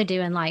were probably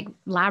doing like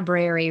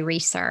library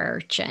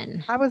research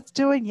and I was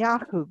doing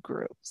Yahoo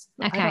groups.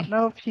 I don't okay,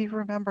 know if you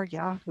remember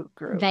Yahoo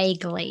groups.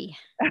 vaguely.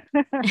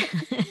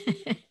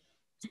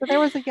 So there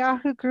was a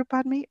Yahoo group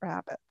on meat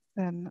rabbits,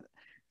 and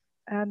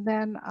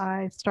then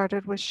I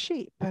started with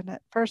sheep. And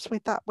at first we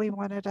thought we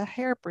wanted a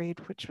hair breed,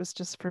 which was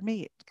just for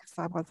meat because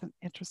I wasn't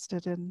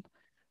interested in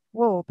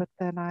wool. But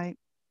then I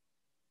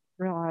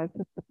realized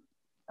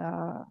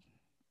that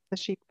the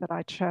sheep that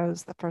I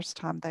chose the first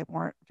time, they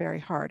weren't very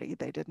hardy.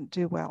 They didn't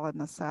do well in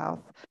the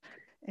South.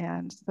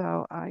 And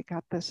so I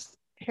got this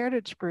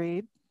heritage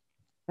breed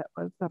that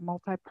was a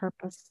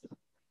multi-purpose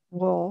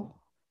wool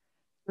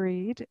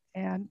breed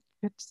and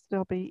could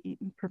still be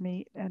eaten for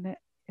meat. And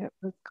it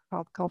was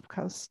called Gulf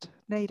Coast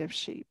native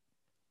sheep.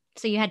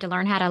 So you had to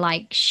learn how to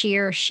like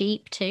shear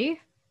sheep too?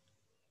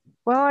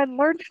 Well, I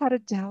learned how to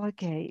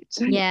delegate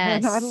and I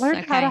Yes.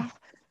 learned how Okay. to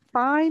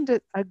find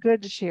a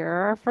good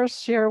shearer. Our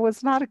first shearer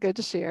was not a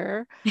good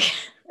shearer.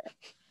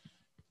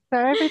 So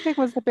everything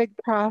was a big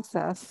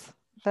process.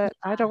 But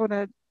I don't want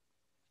to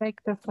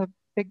make this a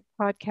big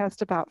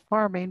podcast about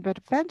farming, but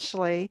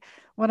eventually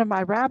one of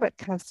my rabbit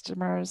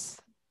customers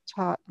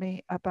taught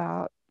me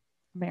about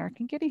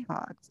American guinea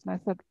hogs. And I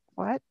said,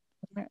 what?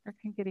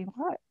 American guinea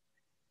what?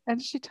 And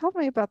she told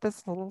me about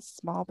this little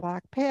small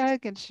black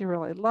pig, and she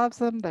really loves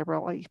them. They're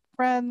really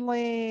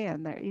friendly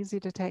and they're easy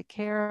to take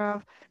care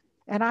of.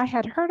 And I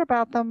had heard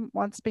about them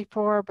once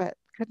before, but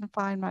couldn't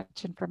find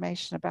much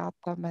information about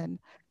them. And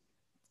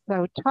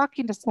so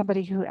talking to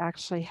somebody who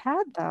actually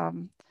had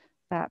them,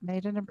 that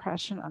made an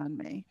impression on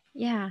me.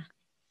 Yeah.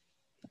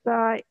 So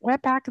I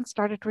went back and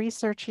started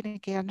researching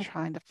again,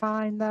 trying to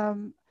find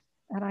them.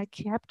 And I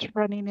kept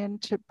running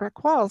into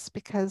brick walls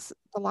because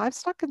the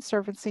Livestock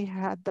Conservancy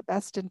had the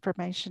best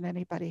information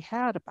anybody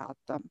had about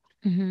them,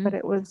 Hmm. but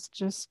it was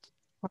just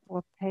a couple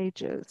of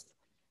pages.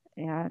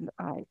 And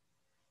I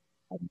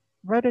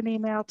wrote an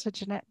email to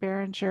Jeanette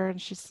Berenger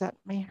and she sent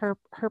me her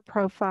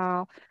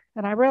profile.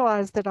 And I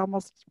realized that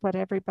almost what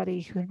everybody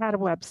who had a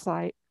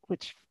website,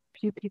 which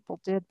few people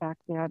did back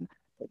then,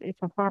 that if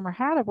a farmer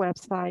had a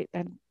website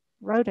and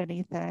wrote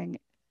anything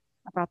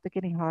about the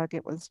guinea hog,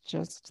 it was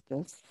just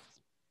this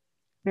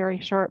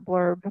very short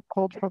blurb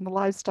pulled from the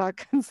Livestock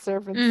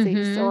Conservancy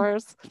Hmm.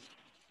 source.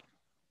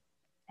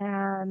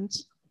 And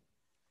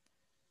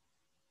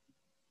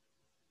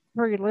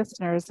for your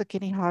listeners, the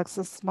guinea hog's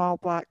a small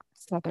black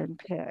southern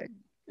pig,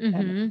 and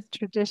Hmm. it's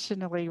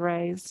traditionally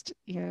raised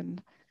in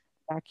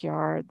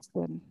backyards,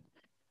 and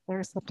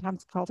they're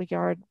sometimes called a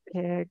yard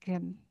pig,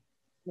 and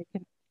they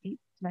can eat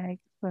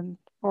snakes and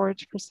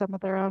forage for some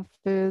of their own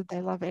food.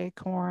 They love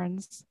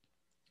acorns.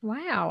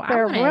 Wow. I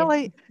They're want a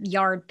really,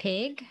 yard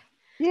pig.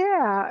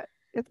 yeah,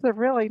 it's a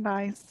really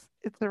nice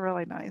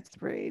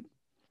breed.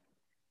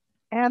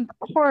 And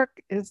the pork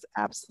is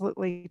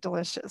absolutely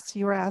delicious.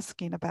 You were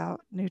asking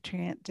about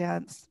nutrient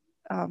dense.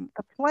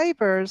 The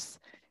flavors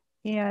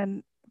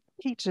in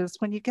peaches,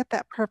 when you get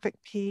that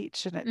perfect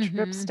peach and it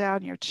drips Hmm.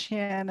 down your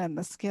chin and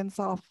the skin's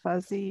all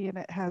fuzzy and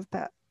it has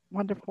that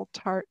wonderful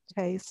tart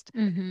taste,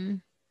 Hmm.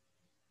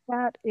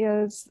 that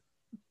is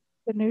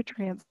the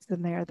nutrients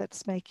in there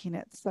that's making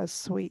it so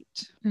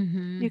sweet. You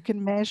Hmm.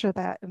 can measure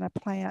that in a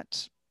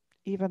plant,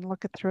 even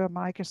look it through a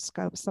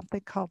microscope,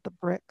 something called the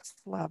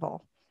Brix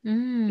level.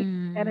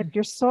 And if Mm.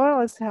 your soil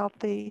is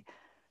healthy,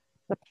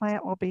 the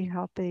plant will be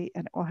healthy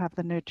and it will have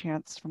the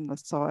nutrients from the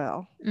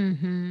soil.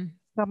 Hmm.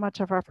 So much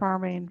of our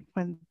farming,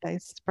 when they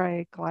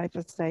spray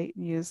glyphosate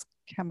and use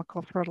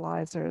chemical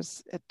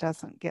fertilizers, it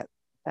doesn't get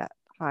that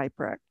high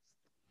Brix.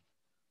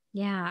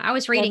 Yeah, I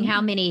was reading how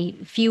And many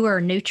fewer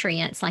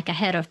nutrients like a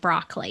head of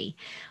broccoli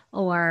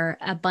or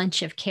a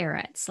bunch of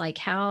carrots, like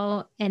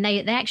how, and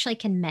they actually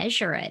can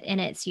measure it,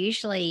 and it's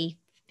usually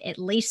at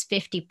least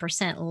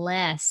 50%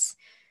 less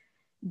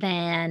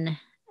than,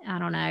 I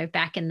don't know,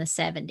 back in the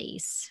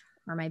 70s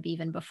or maybe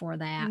even before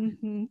that.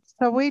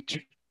 so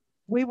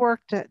we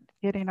worked at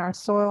getting our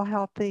soil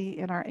healthy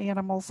and our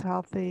animals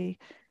healthy,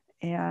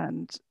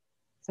 and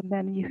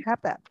then you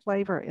have that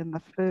flavor in the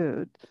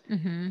food.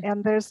 Mm-hmm.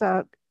 And there's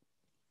a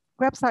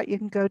website you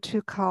can go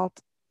to called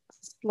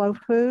Slow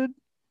Food.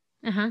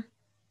 Uh-huh.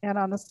 And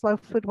on the Slow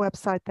Food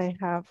website, they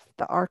have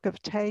the Arc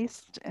of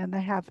Taste and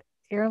they have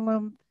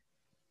heirloom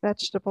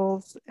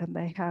vegetables and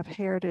they have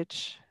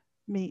heritage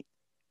meat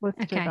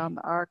listed Okay. on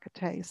the Arc of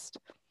Taste.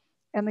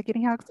 And the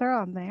guinea hogs are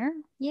on there.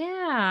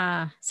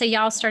 Yeah. So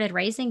y'all started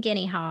raising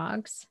guinea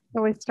hogs.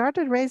 So we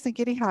started raising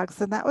guinea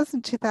hogs, and that was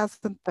in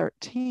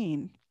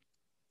 2013.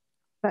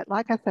 But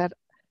like I said,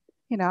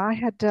 I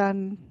had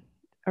done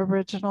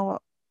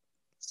original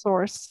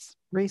source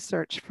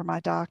research for my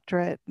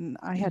doctorate, and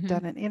I had Mm-hmm.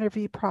 done an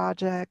interview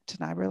project,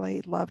 and I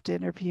really loved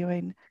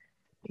interviewing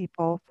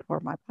people for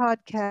my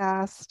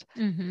podcast.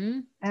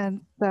 Mm-hmm.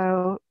 And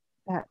so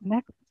that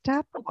next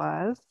step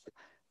was,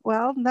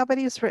 well,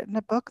 nobody's written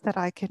a book that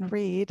I can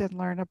read and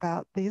learn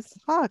about these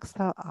hogs,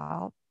 so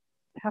I'll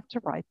have to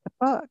write the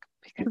book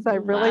because I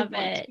really Love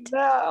want to it.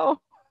 know.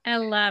 I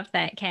love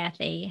that,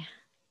 Kathy.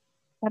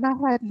 And I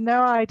had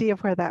no idea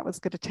where that was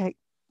going to take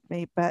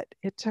me, but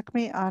it took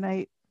me on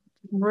a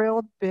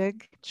real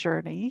big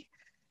journey.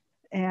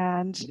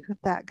 And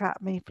that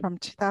got me from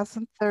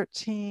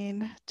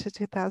 2013 to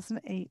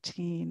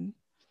 2018.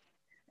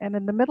 And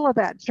in the middle of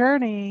that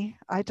journey,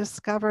 I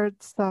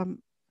discovered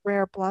some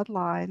rare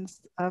bloodlines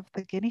of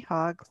the guinea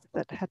hogs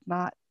that had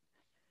not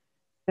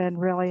been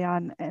really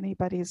on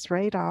anybody's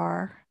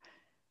radar,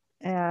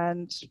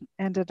 and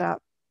ended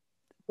up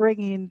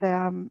bringing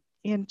them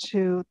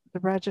into the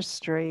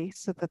registry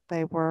so that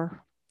they were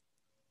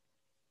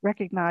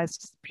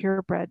recognized as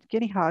purebred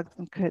guinea hogs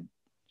and could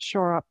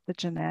shore up the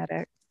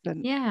genetics.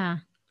 And Yeah.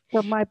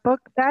 so my book,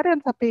 that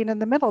ends up being in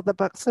the middle of the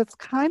book. So it's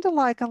kind of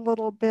like a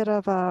little bit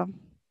of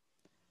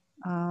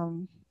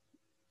um,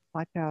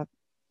 like a,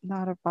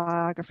 not a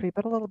biography,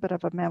 but a little bit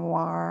of a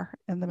memoir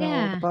in the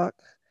middle of the Yeah. book.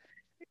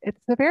 It's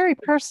a very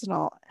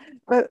personal,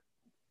 but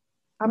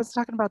I was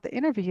talking about the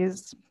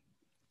interviews.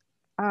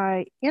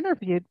 I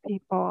interviewed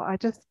people. I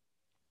just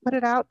put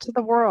it out to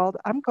the world.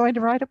 I'm going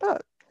to write a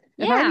book.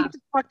 And I Yeah. need to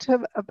talk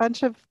to a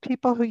bunch of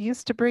people who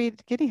used to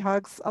breed guinea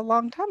hogs a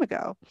long time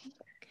ago.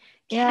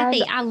 And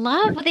Kathy, I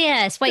love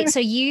this. Wait, so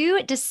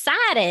you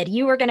decided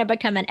you were going to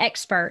become an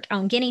expert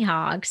on guinea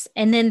hogs,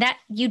 and then that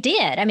you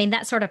did. I mean,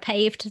 that sort of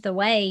paved the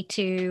way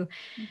to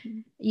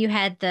Mhm. you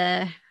had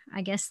the,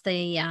 I guess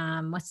the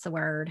what's the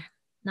word?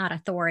 Not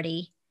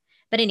authority.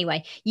 But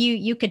anyway,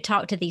 you could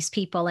talk to these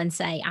people and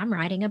say, "I'm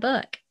writing a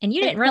book." And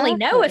you didn't really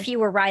know if Exactly. you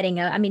were writing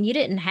a, I mean, you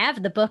didn't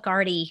have the book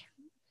already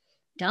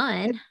It,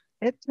 done.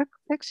 it took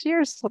 6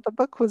 years till the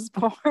book was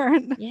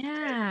born.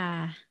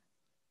 Yeah.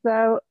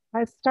 So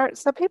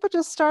so people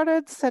just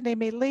started sending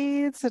me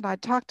leads, and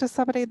I'd talk to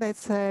somebody and they'd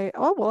say,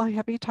 "Oh, well,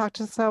 have you talked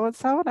to so and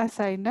so?" And I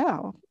say,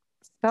 "No."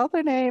 Spell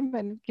their name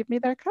and give me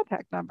their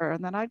contact number.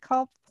 And then I'd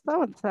call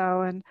so and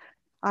so. And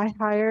I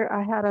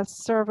had a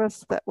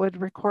service that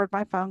would record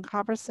my phone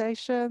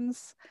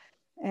conversations.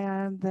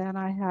 And then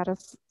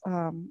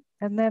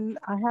and then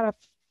I had a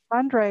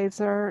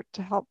fundraiser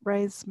to help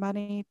raise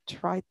money to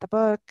write the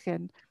book.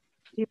 And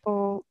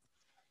people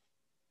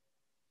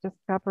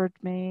discovered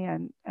me,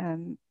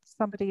 and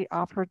somebody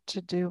offered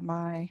to do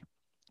my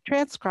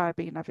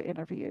transcribing of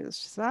interviews.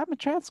 She said, "I'm a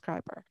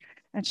transcriber."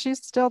 And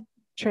she's still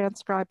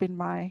transcribing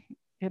my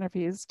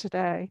interviews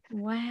today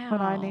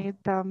when I Wow.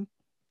 need them.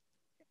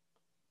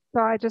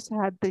 So I just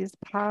had these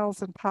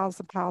piles and piles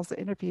and piles of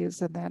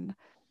interviews, and then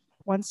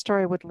one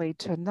story would lead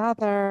to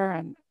another,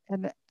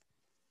 and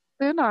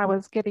soon I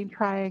was getting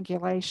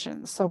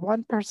triangulation. So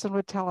one person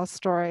would tell a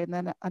story, and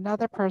then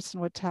another person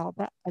would tell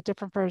a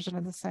different version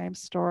of the same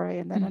story,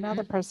 and then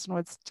another Hmm. person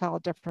would tell a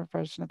different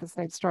version of the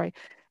same story.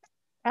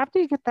 After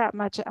you get that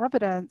much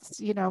evidence,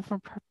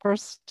 from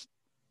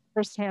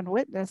firsthand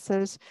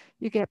witnesses,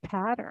 you get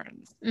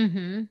patterns.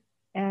 Hmm.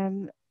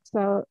 And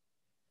so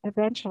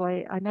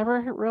eventually, I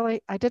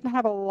didn't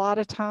have a lot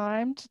of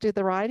time to do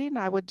the writing.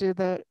 I would do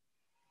the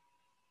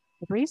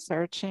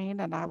researching,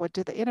 and I would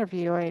do the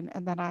interviewing,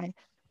 and then I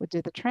would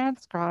do the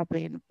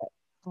transcribing. But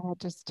I had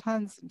just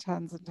tons and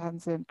tons and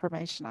tons of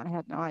information I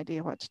had no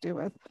idea what to do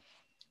with.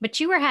 But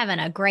you were having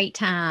a great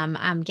time,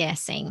 I'm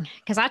guessing,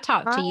 because I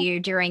talked to I, you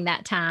during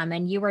that time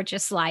and you were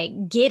just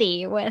like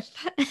giddy with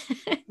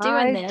doing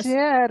I this.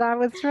 did. I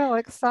was real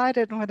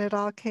excited when it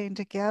all came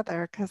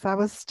together because I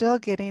was still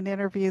getting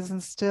interviews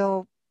and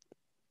still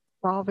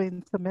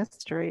solving some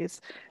mysteries.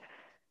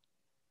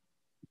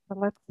 But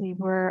let's see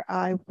where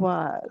I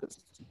was.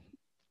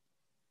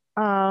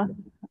 Uh,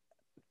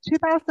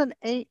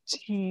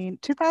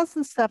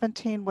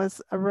 2017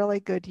 was a really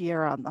good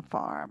year on the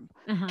farm.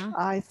 Uh-huh.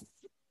 I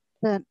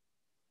spent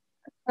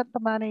spent the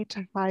money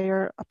to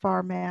hire a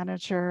farm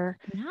manager.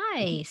 He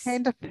Nice.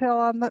 came to fill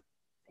on the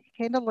he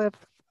came to live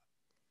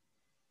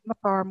on the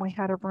farm. We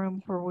had a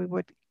room where we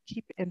would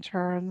keep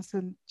interns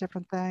and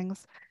different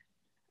things.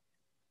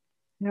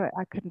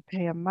 I couldn't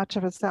pay him much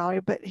of a salary,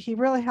 but he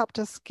really helped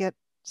us get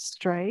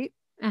straight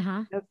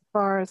Uh-huh. as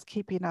far as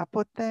keeping up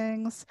with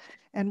things.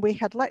 And we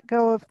had let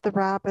go of the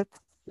rabbits,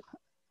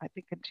 I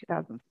think in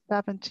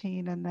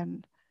 2017, and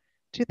then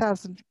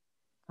 2000,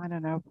 I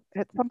don't know,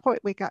 at some point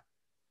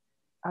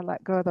I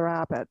let go of the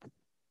rabbits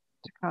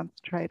to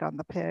concentrate on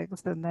the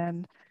pigs, and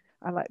then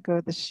I let go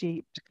of the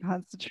sheep to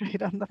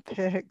concentrate on the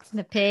pigs.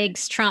 The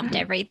pigs trumped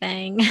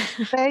everything.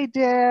 They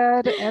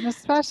did, and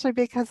especially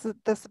because of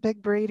this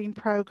big breeding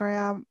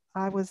program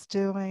I was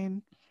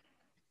doing.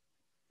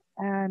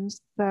 And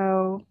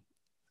so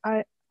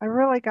I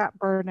really got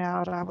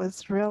burnout. I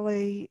was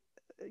really,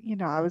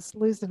 I was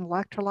losing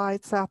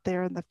electrolytes out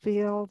there in the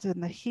field in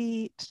the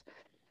heat.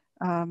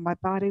 My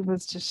body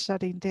was just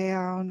shutting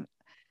down.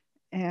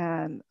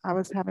 and I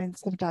was having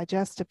some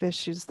digestive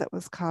issues that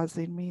was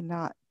causing me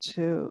not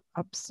to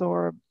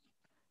absorb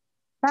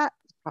fat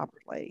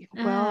properly.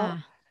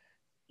 Well,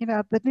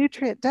 Ah, the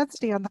nutrient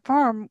density on the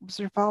farm was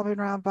revolving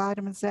around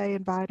vitamins A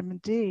and vitamin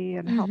D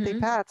and healthy mm-hmm.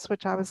 fats,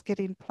 which I was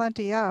getting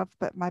plenty of,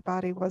 but my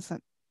body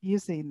wasn't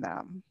using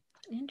them.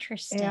 And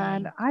Interesting.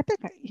 I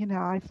think,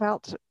 I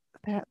felt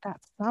that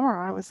summer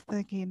I was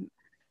thinking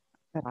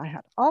that I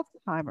had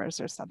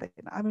Alzheimer's or something.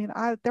 I mean,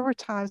 there were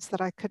times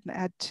that I couldn't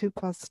add 2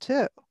 +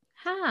 2.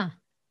 Huh.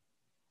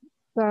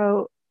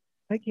 So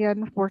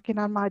again, working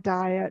on my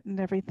diet and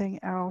everything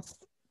else,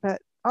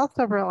 but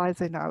also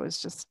realizing I was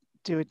just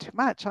doing too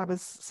much. I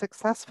was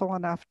successful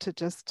enough to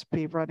just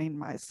be running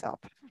myself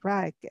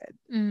ragged.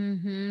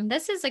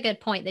 This is a good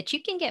point that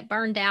you can get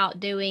burned out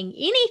doing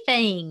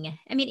anything.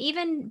 I mean,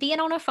 even being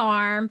on a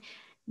farm,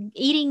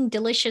 eating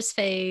delicious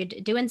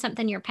food, doing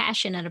something you're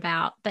passionate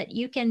about, but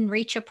you can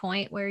reach a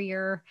point where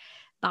your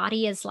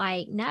body is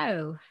like,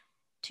 no,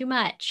 too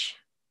much.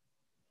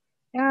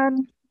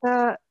 And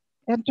the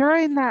and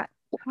during that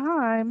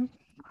time,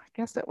 I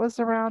guess it was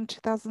around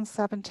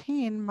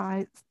 2017,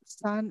 my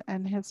son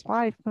and his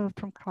wife moved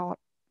from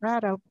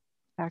Colorado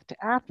back to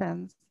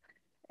Athens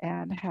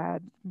and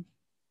had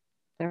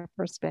their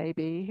first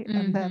baby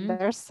and then Mm-hmm.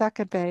 their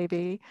second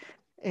baby.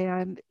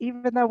 And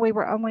even though we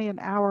were only an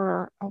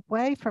hour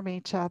away from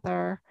each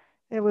other,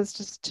 it was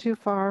just too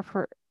far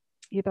for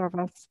either of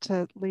us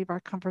to leave our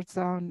comfort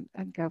zone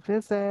and go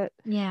visit.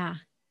 Yeah.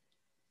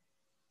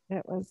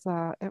 It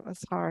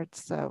was hard.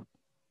 So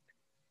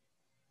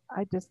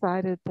I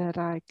decided that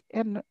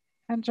and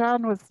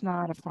John was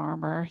not a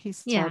farmer. He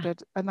Yeah.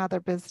 started another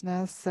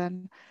business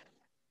and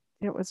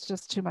it was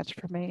just too much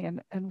for me.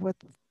 And with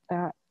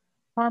that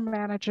farm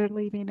manager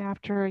leaving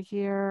after a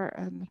year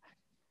and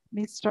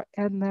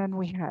then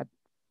we had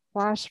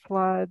flash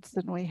floods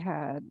and we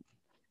had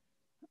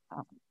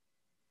um,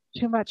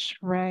 too much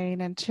rain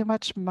and too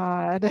much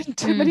mud and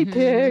too many Mm-hmm.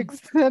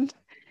 pigs. And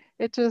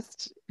it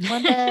just,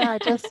 one day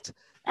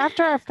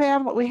after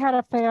we had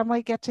a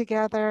family get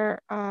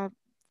together,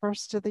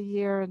 first of the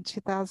year in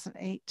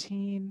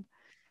 2018,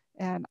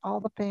 and all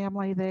the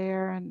family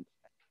there. And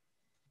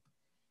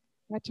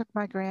I took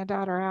my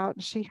granddaughter out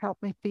and she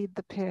helped me feed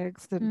the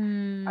pigs.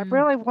 And I Mm.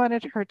 really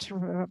wanted her to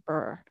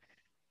remember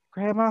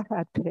Grandma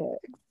had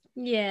pigs.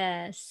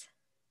 Yes.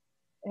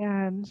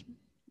 And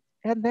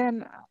And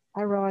then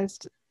I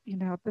realized,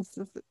 this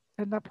is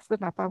enough is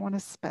enough. I want to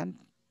spend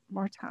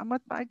more time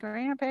with my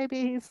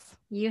grandbabies.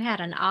 You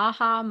had an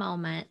aha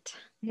moment.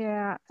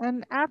 Yeah.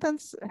 And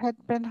Athens had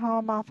been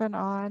home off and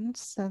on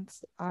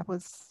since I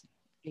was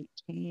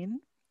 18,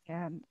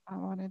 and I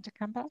wanted to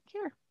come back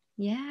here.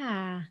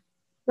 Yeah.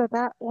 So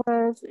that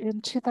was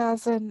in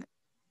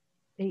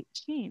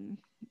 2018.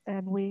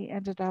 And we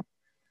ended up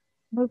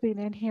moving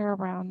in here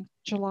around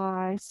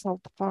July,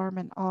 sold the farm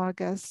in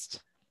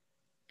August.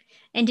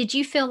 And did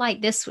you feel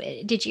like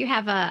did you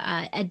have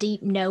a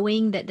deep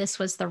knowing that this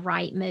was the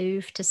right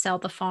move to sell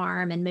the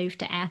farm and move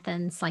to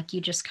Athens? Like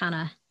you just kind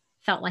of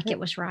felt like It, it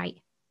was right?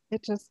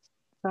 it just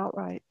felt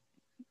right.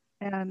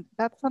 And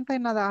that's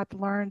something that I've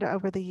learned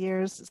over the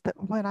years is that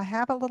when I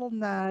have a little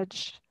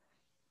nudge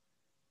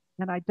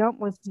and I don't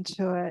listen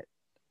to it,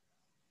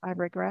 I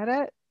regret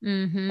it.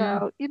 Mm-hmm.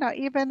 So,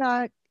 even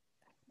if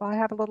I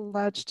have a little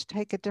nudge to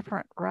take a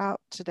different route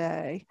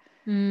today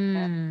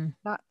and Mm.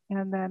 not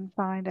and then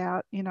find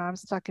out, I'm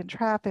stuck in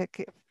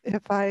traffic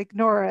if I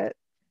ignore it.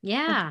 And so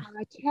Yeah.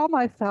 I tell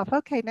myself,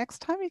 okay, next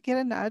time you get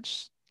a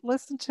nudge,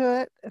 listen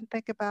to it and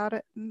think about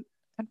it and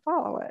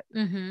follow it.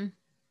 Mm-hmm.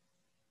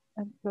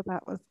 And so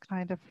that was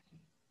kind of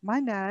my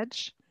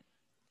nudge.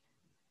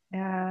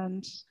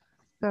 And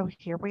so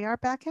here we are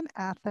back in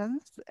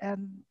Athens,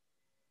 and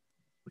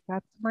we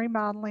got some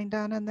remodeling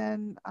done. And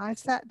then I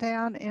sat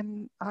down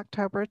in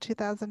October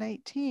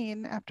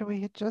 2018 after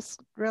we had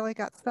just really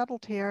got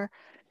settled here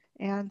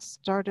and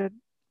started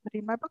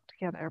putting my book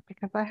together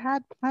because I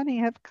had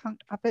plenty of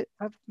it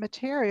of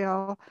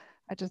material.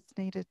 I just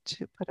needed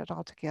to put it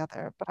all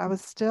together. But I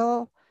was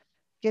still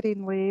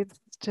getting leads,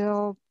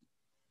 still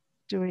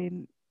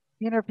doing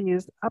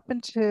interviews up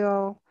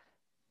until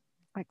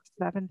like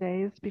 7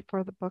 days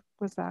before the book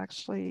was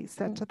actually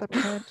sent to the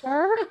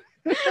printer.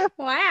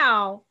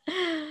 Wow.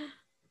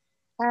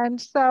 And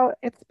so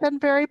it's been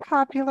very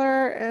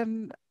popular.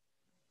 And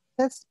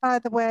this, by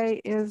the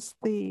way, is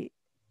the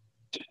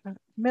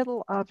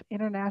middle of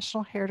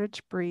International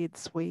Heritage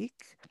Breeds Week.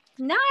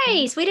 And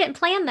Nice. We didn't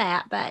plan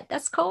that, but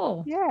that's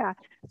cool. yeah,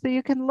 so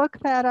you can look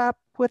that up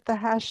with the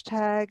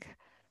hashtag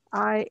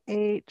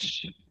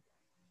IHBW.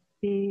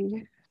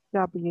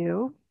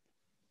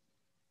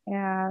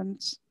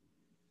 And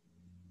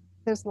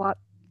there's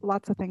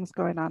lots of things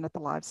going on at the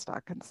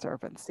Livestock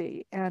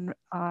Conservancy. And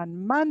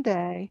on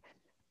Monday,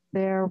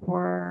 there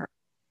were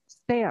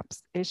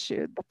stamps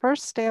issued. The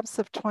first stamps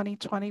of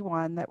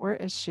 2021 that were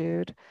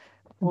issued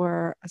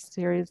were a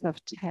series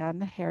of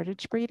 10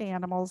 heritage breed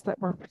animals that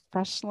were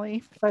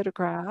professionally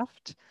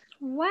photographed.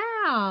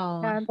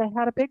 Wow. And they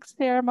had a big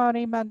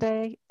ceremony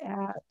Monday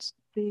at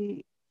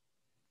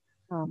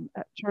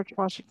George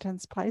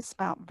Washington's Place,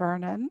 Mount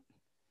Vernon.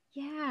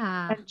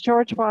 Yeah. And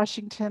George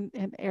Washington,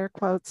 in air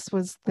quotes,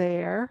 was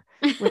there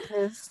with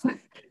his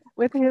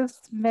with his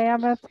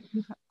mammoth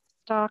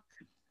stock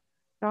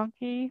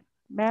donkey,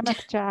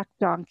 mammoth Jack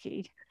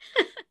donkey,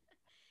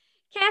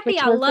 Kathy,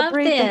 which I was a love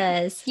breed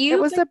that this. it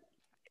You was a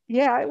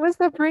yeah, it was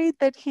the breed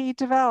that he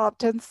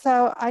developed. And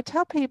so I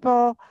tell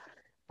people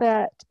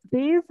that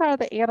these are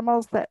the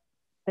animals that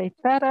they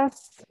fed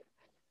us,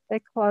 they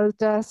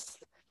clothed us,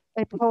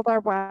 they pulled our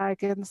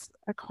wagons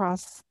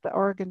across the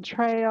Oregon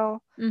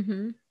Trail,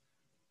 mm-hmm.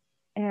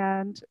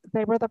 and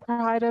they were the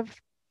pride of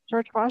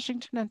George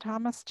Washington and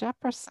Thomas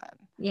Jefferson.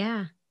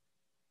 Yeah.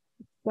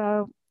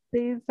 So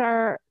these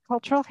are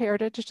cultural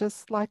heritage,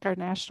 just like our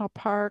national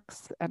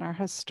parks and our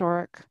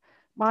historic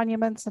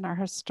monuments and our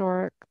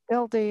historic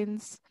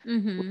buildings. We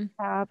Mm-hmm.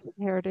 have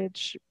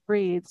heritage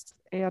breeds,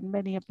 and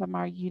many of them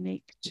are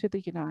unique to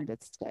the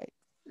United States.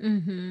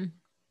 Mm-hmm.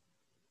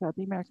 So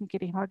the American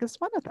Guinea Hog is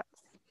one of those.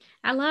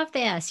 I love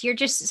this. You're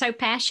just so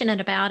passionate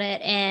about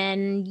it.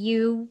 And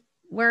you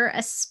were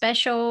a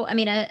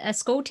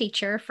school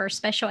teacher for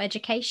special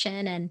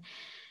education and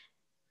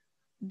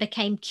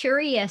became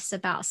curious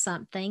about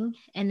something.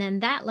 And then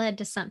that led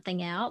to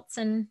something else.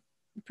 And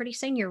pretty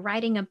soon you're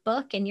writing a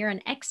book and you're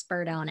an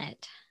expert on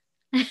it.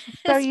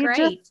 So It's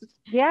great.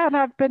 yeah, and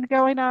I've been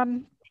going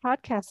on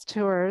podcast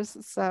tours.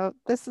 So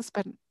this has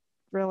been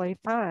really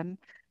fun.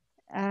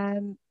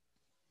 And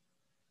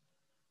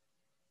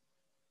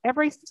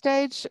every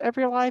stage of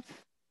your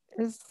life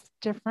is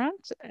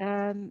different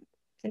and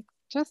it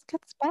just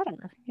gets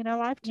better.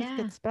 Life just Yeah.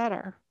 gets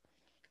better.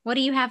 What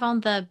do you have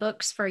on the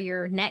books for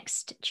your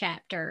next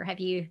chapter? Have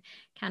you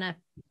kind of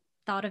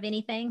thought of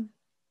anything?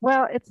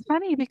 Well, it's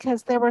funny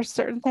because there were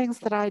certain things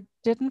that I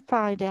didn't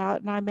find out,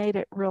 and I made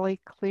it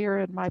really clear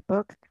in my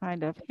book,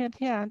 kind of hint,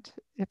 hint.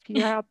 If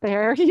you're out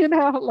there,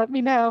 let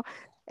me know.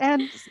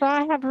 And so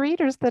I have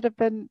readers that have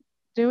been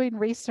doing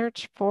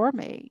research for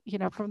me,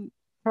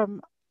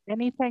 from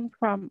anything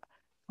from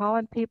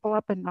calling people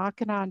up and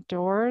knocking on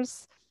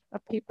doors of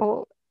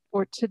people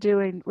or to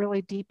doing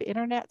really deep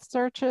internet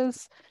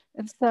searches.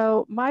 And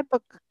so my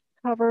book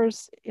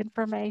covers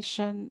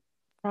information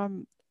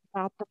from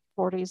about the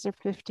 40s or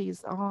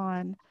 50s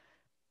on,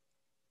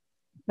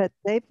 but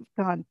they've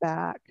gone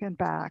back and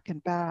back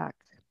and back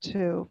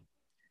to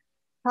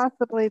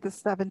possibly the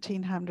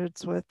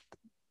 1700s with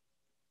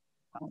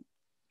um,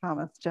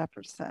 Thomas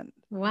Jefferson.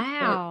 There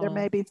Wow.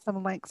 may be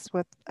some links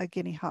with a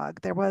guinea hog.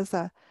 There was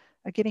a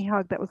guinea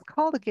hog that was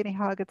called a guinea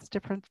hog. It's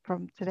different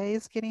from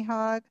today's guinea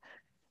hog,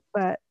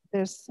 but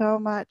there's so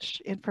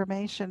much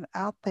information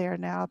out there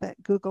now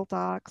that Google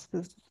Docs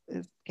is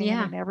Yeah.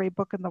 scanning every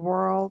book in the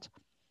world.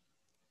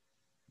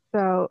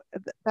 So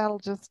that'll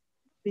just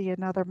be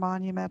another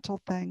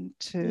monumental thing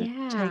to take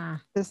Yeah.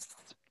 this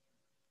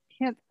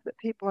hints that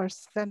people are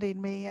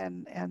sending me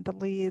and the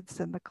leads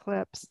and the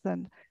clips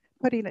and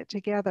putting it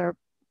together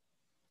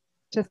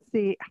to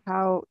see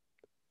how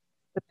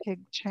the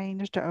pig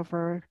changed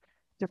over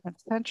different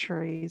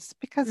centuries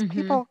because Mm-hmm.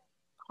 people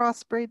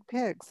crossbreed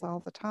pigs all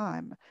the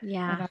time and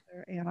Yeah.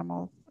 other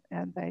animals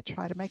and they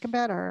try to make them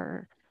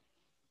better.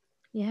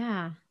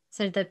 Yeah.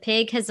 So the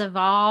pig has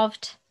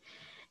evolved,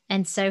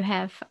 and so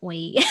have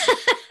we.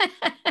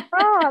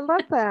 Oh, I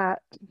love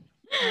that.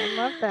 I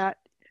love that.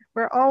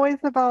 We're always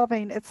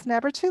evolving. It's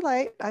never too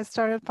late. I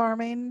started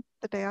farming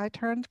the day I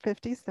turned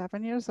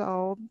 57 years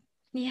old.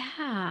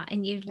 Yeah.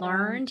 And you And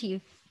learned,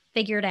 you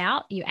figured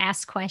out, you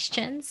asked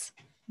questions.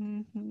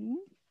 mhm.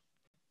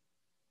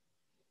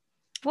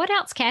 What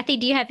else, Kathy?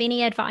 Do you have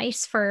any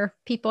advice for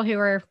people who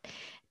are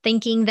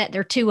thinking that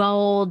they're too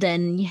old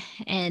and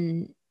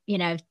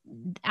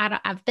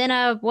I've been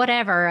a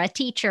whatever, a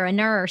teacher, a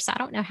nurse. I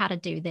don't know how to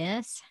do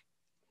this.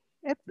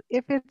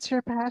 If it's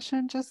your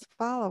passion, just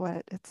follow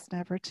it. It's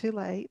never too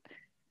late.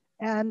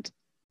 And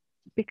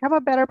become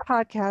a better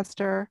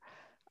podcaster.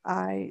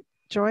 I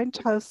joined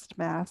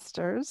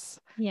Toastmasters,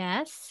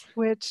 Yes.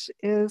 which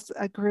is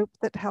a group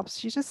that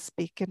helps you to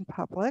speak in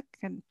public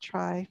and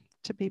try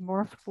to be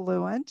more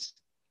fluent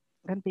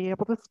and be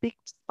able to speak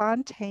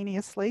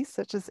spontaneously,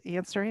 such as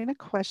answering a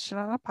question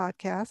on a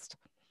podcast.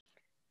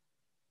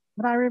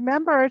 And I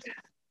remembered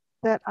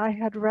that I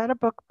had read a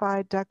book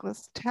by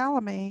Douglas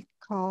Tallamy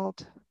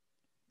called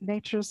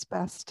Nature's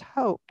Best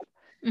Hope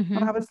when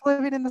Mm-hmm. I was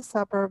living in the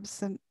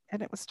suburbs, and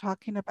it was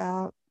talking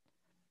about,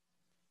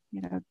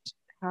 you know,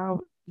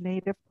 how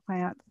native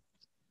plants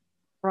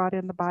brought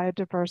in the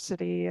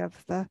biodiversity of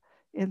the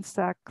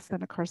insects.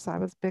 And of course, I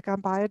was big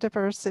on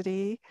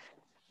biodiversity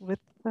with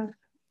the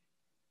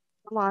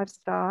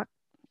livestock.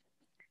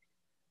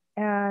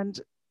 And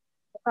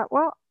I thought,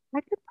 well,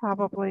 I could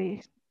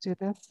probably do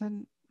this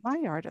in my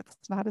yard.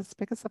 It's not as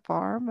big as a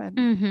farm,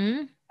 Mm-hmm.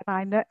 and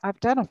I know I've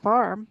done a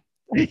farm.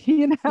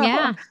 you know,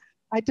 Yeah.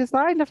 I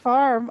designed a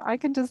farm. I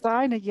can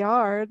design a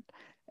yard,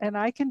 and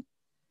I can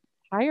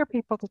hire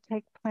people to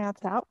take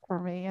plants out for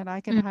me, and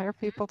I can Mm. hire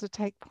people to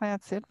take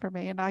plants in for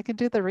me, and I can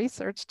do the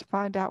research to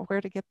find out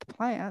where to get the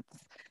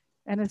plants.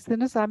 And as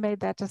soon as I made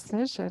that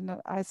decision,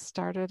 I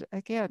started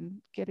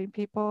again getting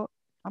people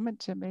coming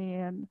to me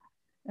and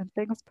and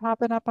things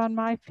popping up on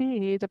my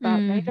feed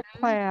about native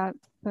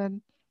plants.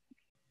 And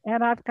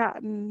I've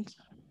gotten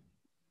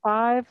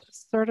 5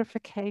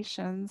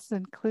 certifications,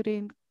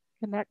 including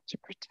Connect to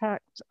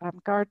Protect,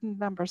 garden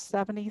number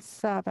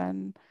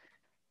 77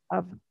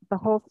 of the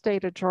whole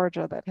state of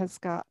Georgia that has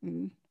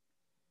gotten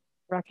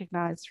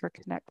recognized for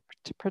Connect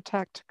to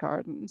Protect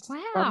gardens.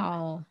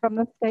 Wow. From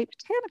the state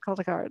botanical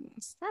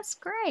gardens. That's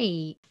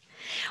great.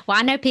 Well,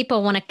 I know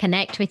people want to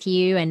connect with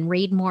you and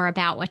read more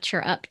about what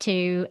you're up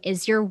to.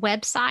 Is your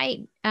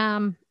website,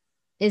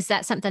 is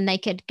that something they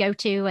could go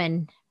to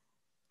and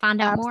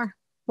find out more?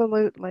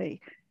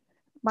 Absolutely.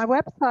 My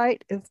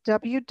website is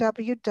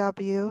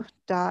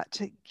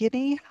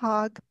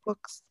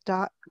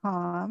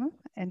www.guineahogbooks.com,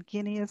 and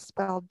Guinea is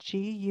spelled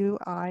Guinea.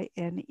 I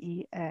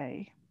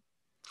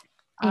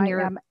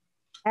am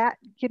at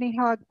Guinea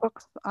Hog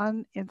Books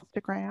on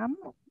Instagram,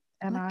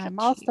 and I'm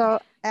also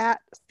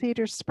at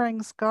Cedar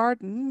Springs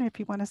Garden if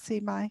you want to see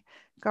my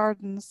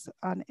gardens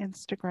on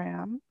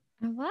Instagram.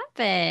 I love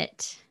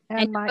it.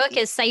 And my book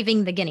is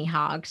Saving the Guinea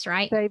Hogs,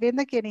 right? Saving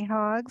the Guinea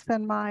Hogs,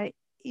 and my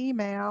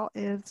email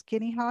is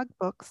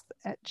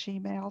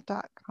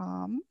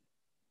guineahogbooks@gmail.com.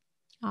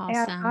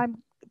 Awesome. And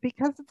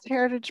because it's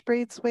Heritage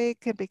Breeds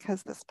Week and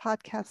because this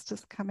podcast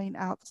is coming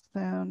out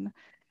soon,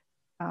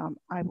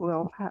 I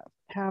will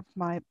have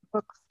my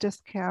books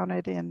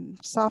discounted in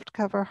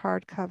softcover,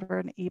 hardcover,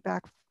 and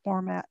ebook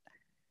format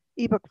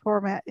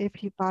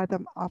if you buy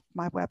them off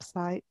my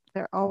website.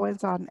 They're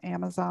always on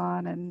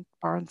Amazon and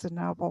Barnes &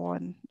 Noble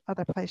and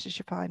other places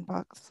you find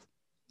books.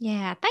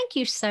 Yeah. Thank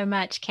you so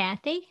much,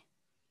 Kathy.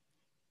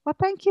 Well,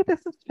 thank you.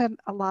 This has been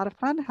a lot of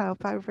fun,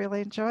 Hope. I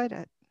really enjoyed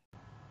it.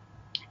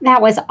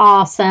 That was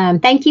awesome.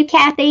 Thank you,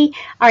 Kathy.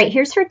 All right,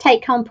 here's her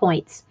take-home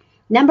points.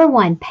 Number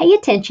 1, pay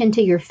attention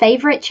to your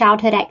favorite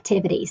childhood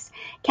activities.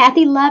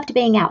 Kathy loved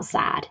being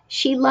outside.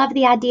 She loved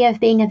the idea of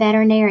being a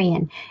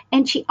veterinarian,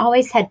 and she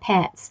always had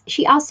pets.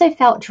 She also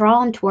felt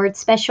drawn towards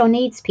special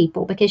needs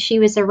people because she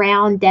was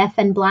around deaf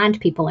and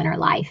blind people in her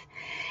life.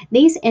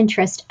 These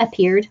interests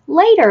appeared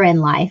later in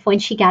life when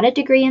she got a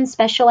degree in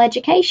special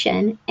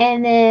education,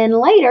 and then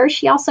later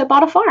she also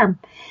bought a farm.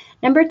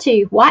 Number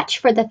 2, watch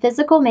for the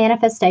physical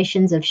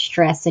manifestations of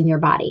stress in your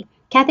body.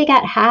 Kathy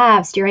got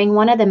hives during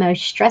one of the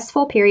most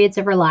stressful periods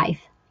of her life.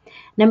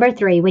 Number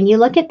 3, when you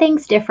look at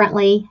things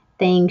differently,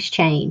 things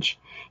change.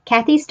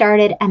 Kathy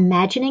started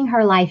imagining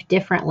her life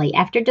differently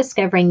after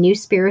discovering new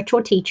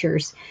spiritual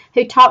teachers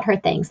who taught her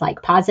things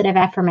like positive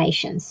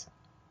affirmations.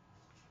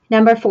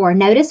 Number 4,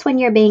 notice when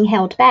you're being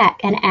held back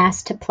and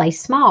asked to play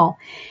small.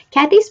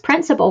 Kathy's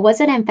principal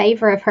wasn't in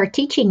favor of her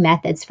teaching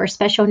methods for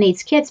special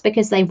needs kids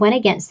because they went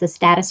against the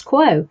status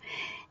quo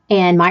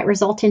and might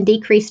result in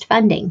decreased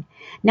funding.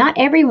 Not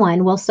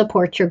everyone will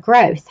support your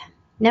growth.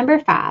 Number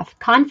 5,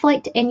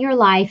 conflict in your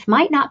life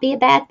might not be a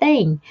bad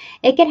thing.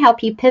 It can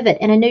help you pivot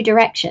in a new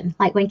direction,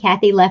 like when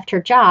Kathy left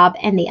her job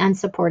and the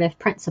unsupportive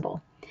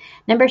principal.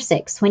 Number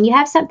 6, when you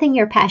have something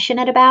you're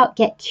passionate about,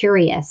 get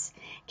curious.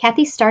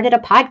 Kathy started a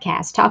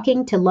podcast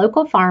talking to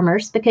local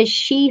farmers because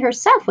she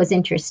herself was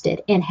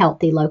interested in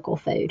healthy local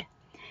food.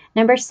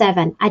 Number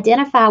 7,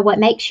 identify what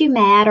makes you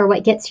mad or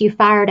what gets you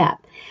fired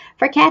up.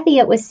 For Kathy,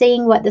 it was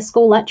seeing what the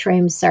school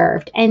lunchroom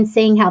served and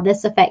seeing how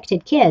this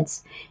affected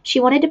kids. She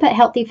wanted to put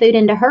healthy food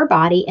into her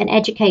body and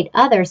educate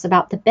others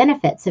about the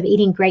benefits of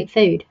eating great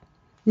food.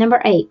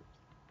 Number 8,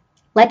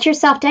 let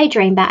yourself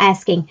daydream by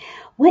asking,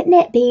 wouldn't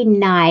it be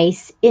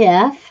nice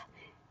if,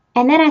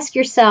 and then ask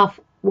yourself,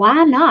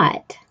 why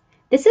not?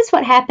 This is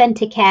what happened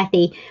to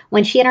Kathy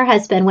when she and her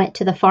husband went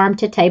to the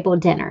farm-to-table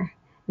dinner.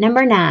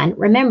 Number 9,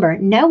 remember,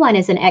 no one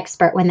is an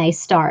expert when they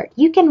start.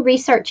 You can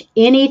research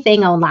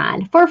anything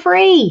online for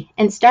free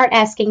and start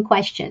asking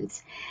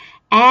questions.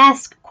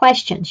 Ask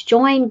questions,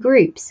 join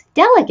groups,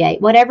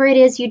 delegate whatever it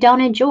is you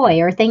don't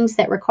enjoy or things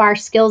that require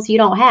skills you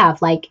don't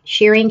have, like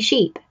shearing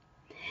sheep.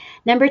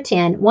 Number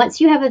 10, once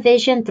you have a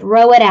vision,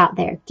 throw it out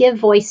there. Give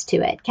voice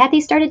to it.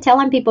 Kathy started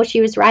telling people she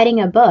was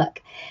writing a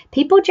book.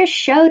 People just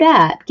showed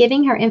up,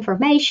 giving her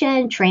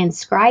information,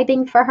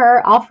 transcribing for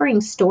her,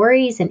 offering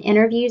stories and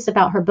interviews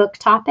about her book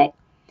topic.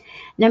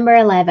 Number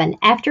 11,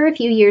 after a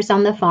few years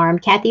on the farm,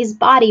 Kathy's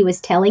body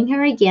was telling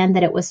her again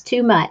that it was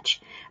too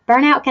much.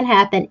 Burnout can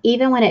happen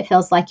even when it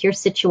feels like your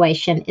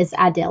situation is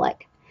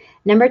idyllic.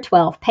 Number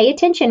 12, pay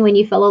attention when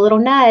you feel a little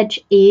nudge,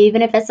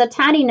 even if it's a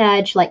tiny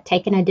nudge like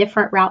taking a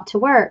different route to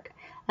work.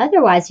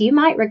 Otherwise, you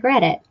might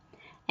regret it.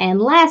 And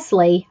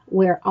lastly,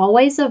 we're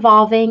always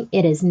evolving.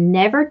 It is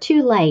never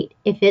too late.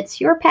 If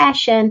it's your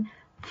passion,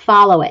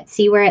 follow it.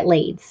 See where it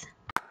leads.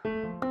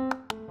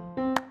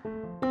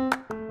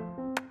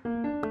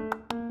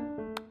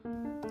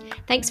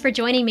 Thanks for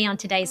joining me on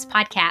today's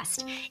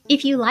podcast.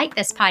 If you like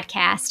this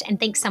podcast and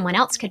think someone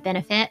else could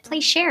benefit,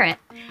 please share it.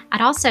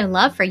 I'd also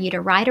love for you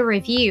to write a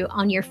review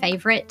on your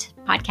favorite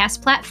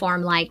podcast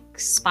platform like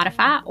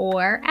Spotify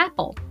or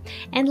Apple.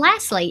 And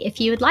lastly,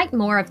 if you would like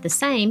more of the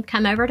same,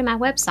 come over to my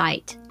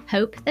website,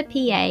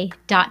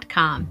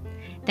 hopethepa.com.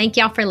 Thank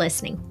y'all for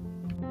listening.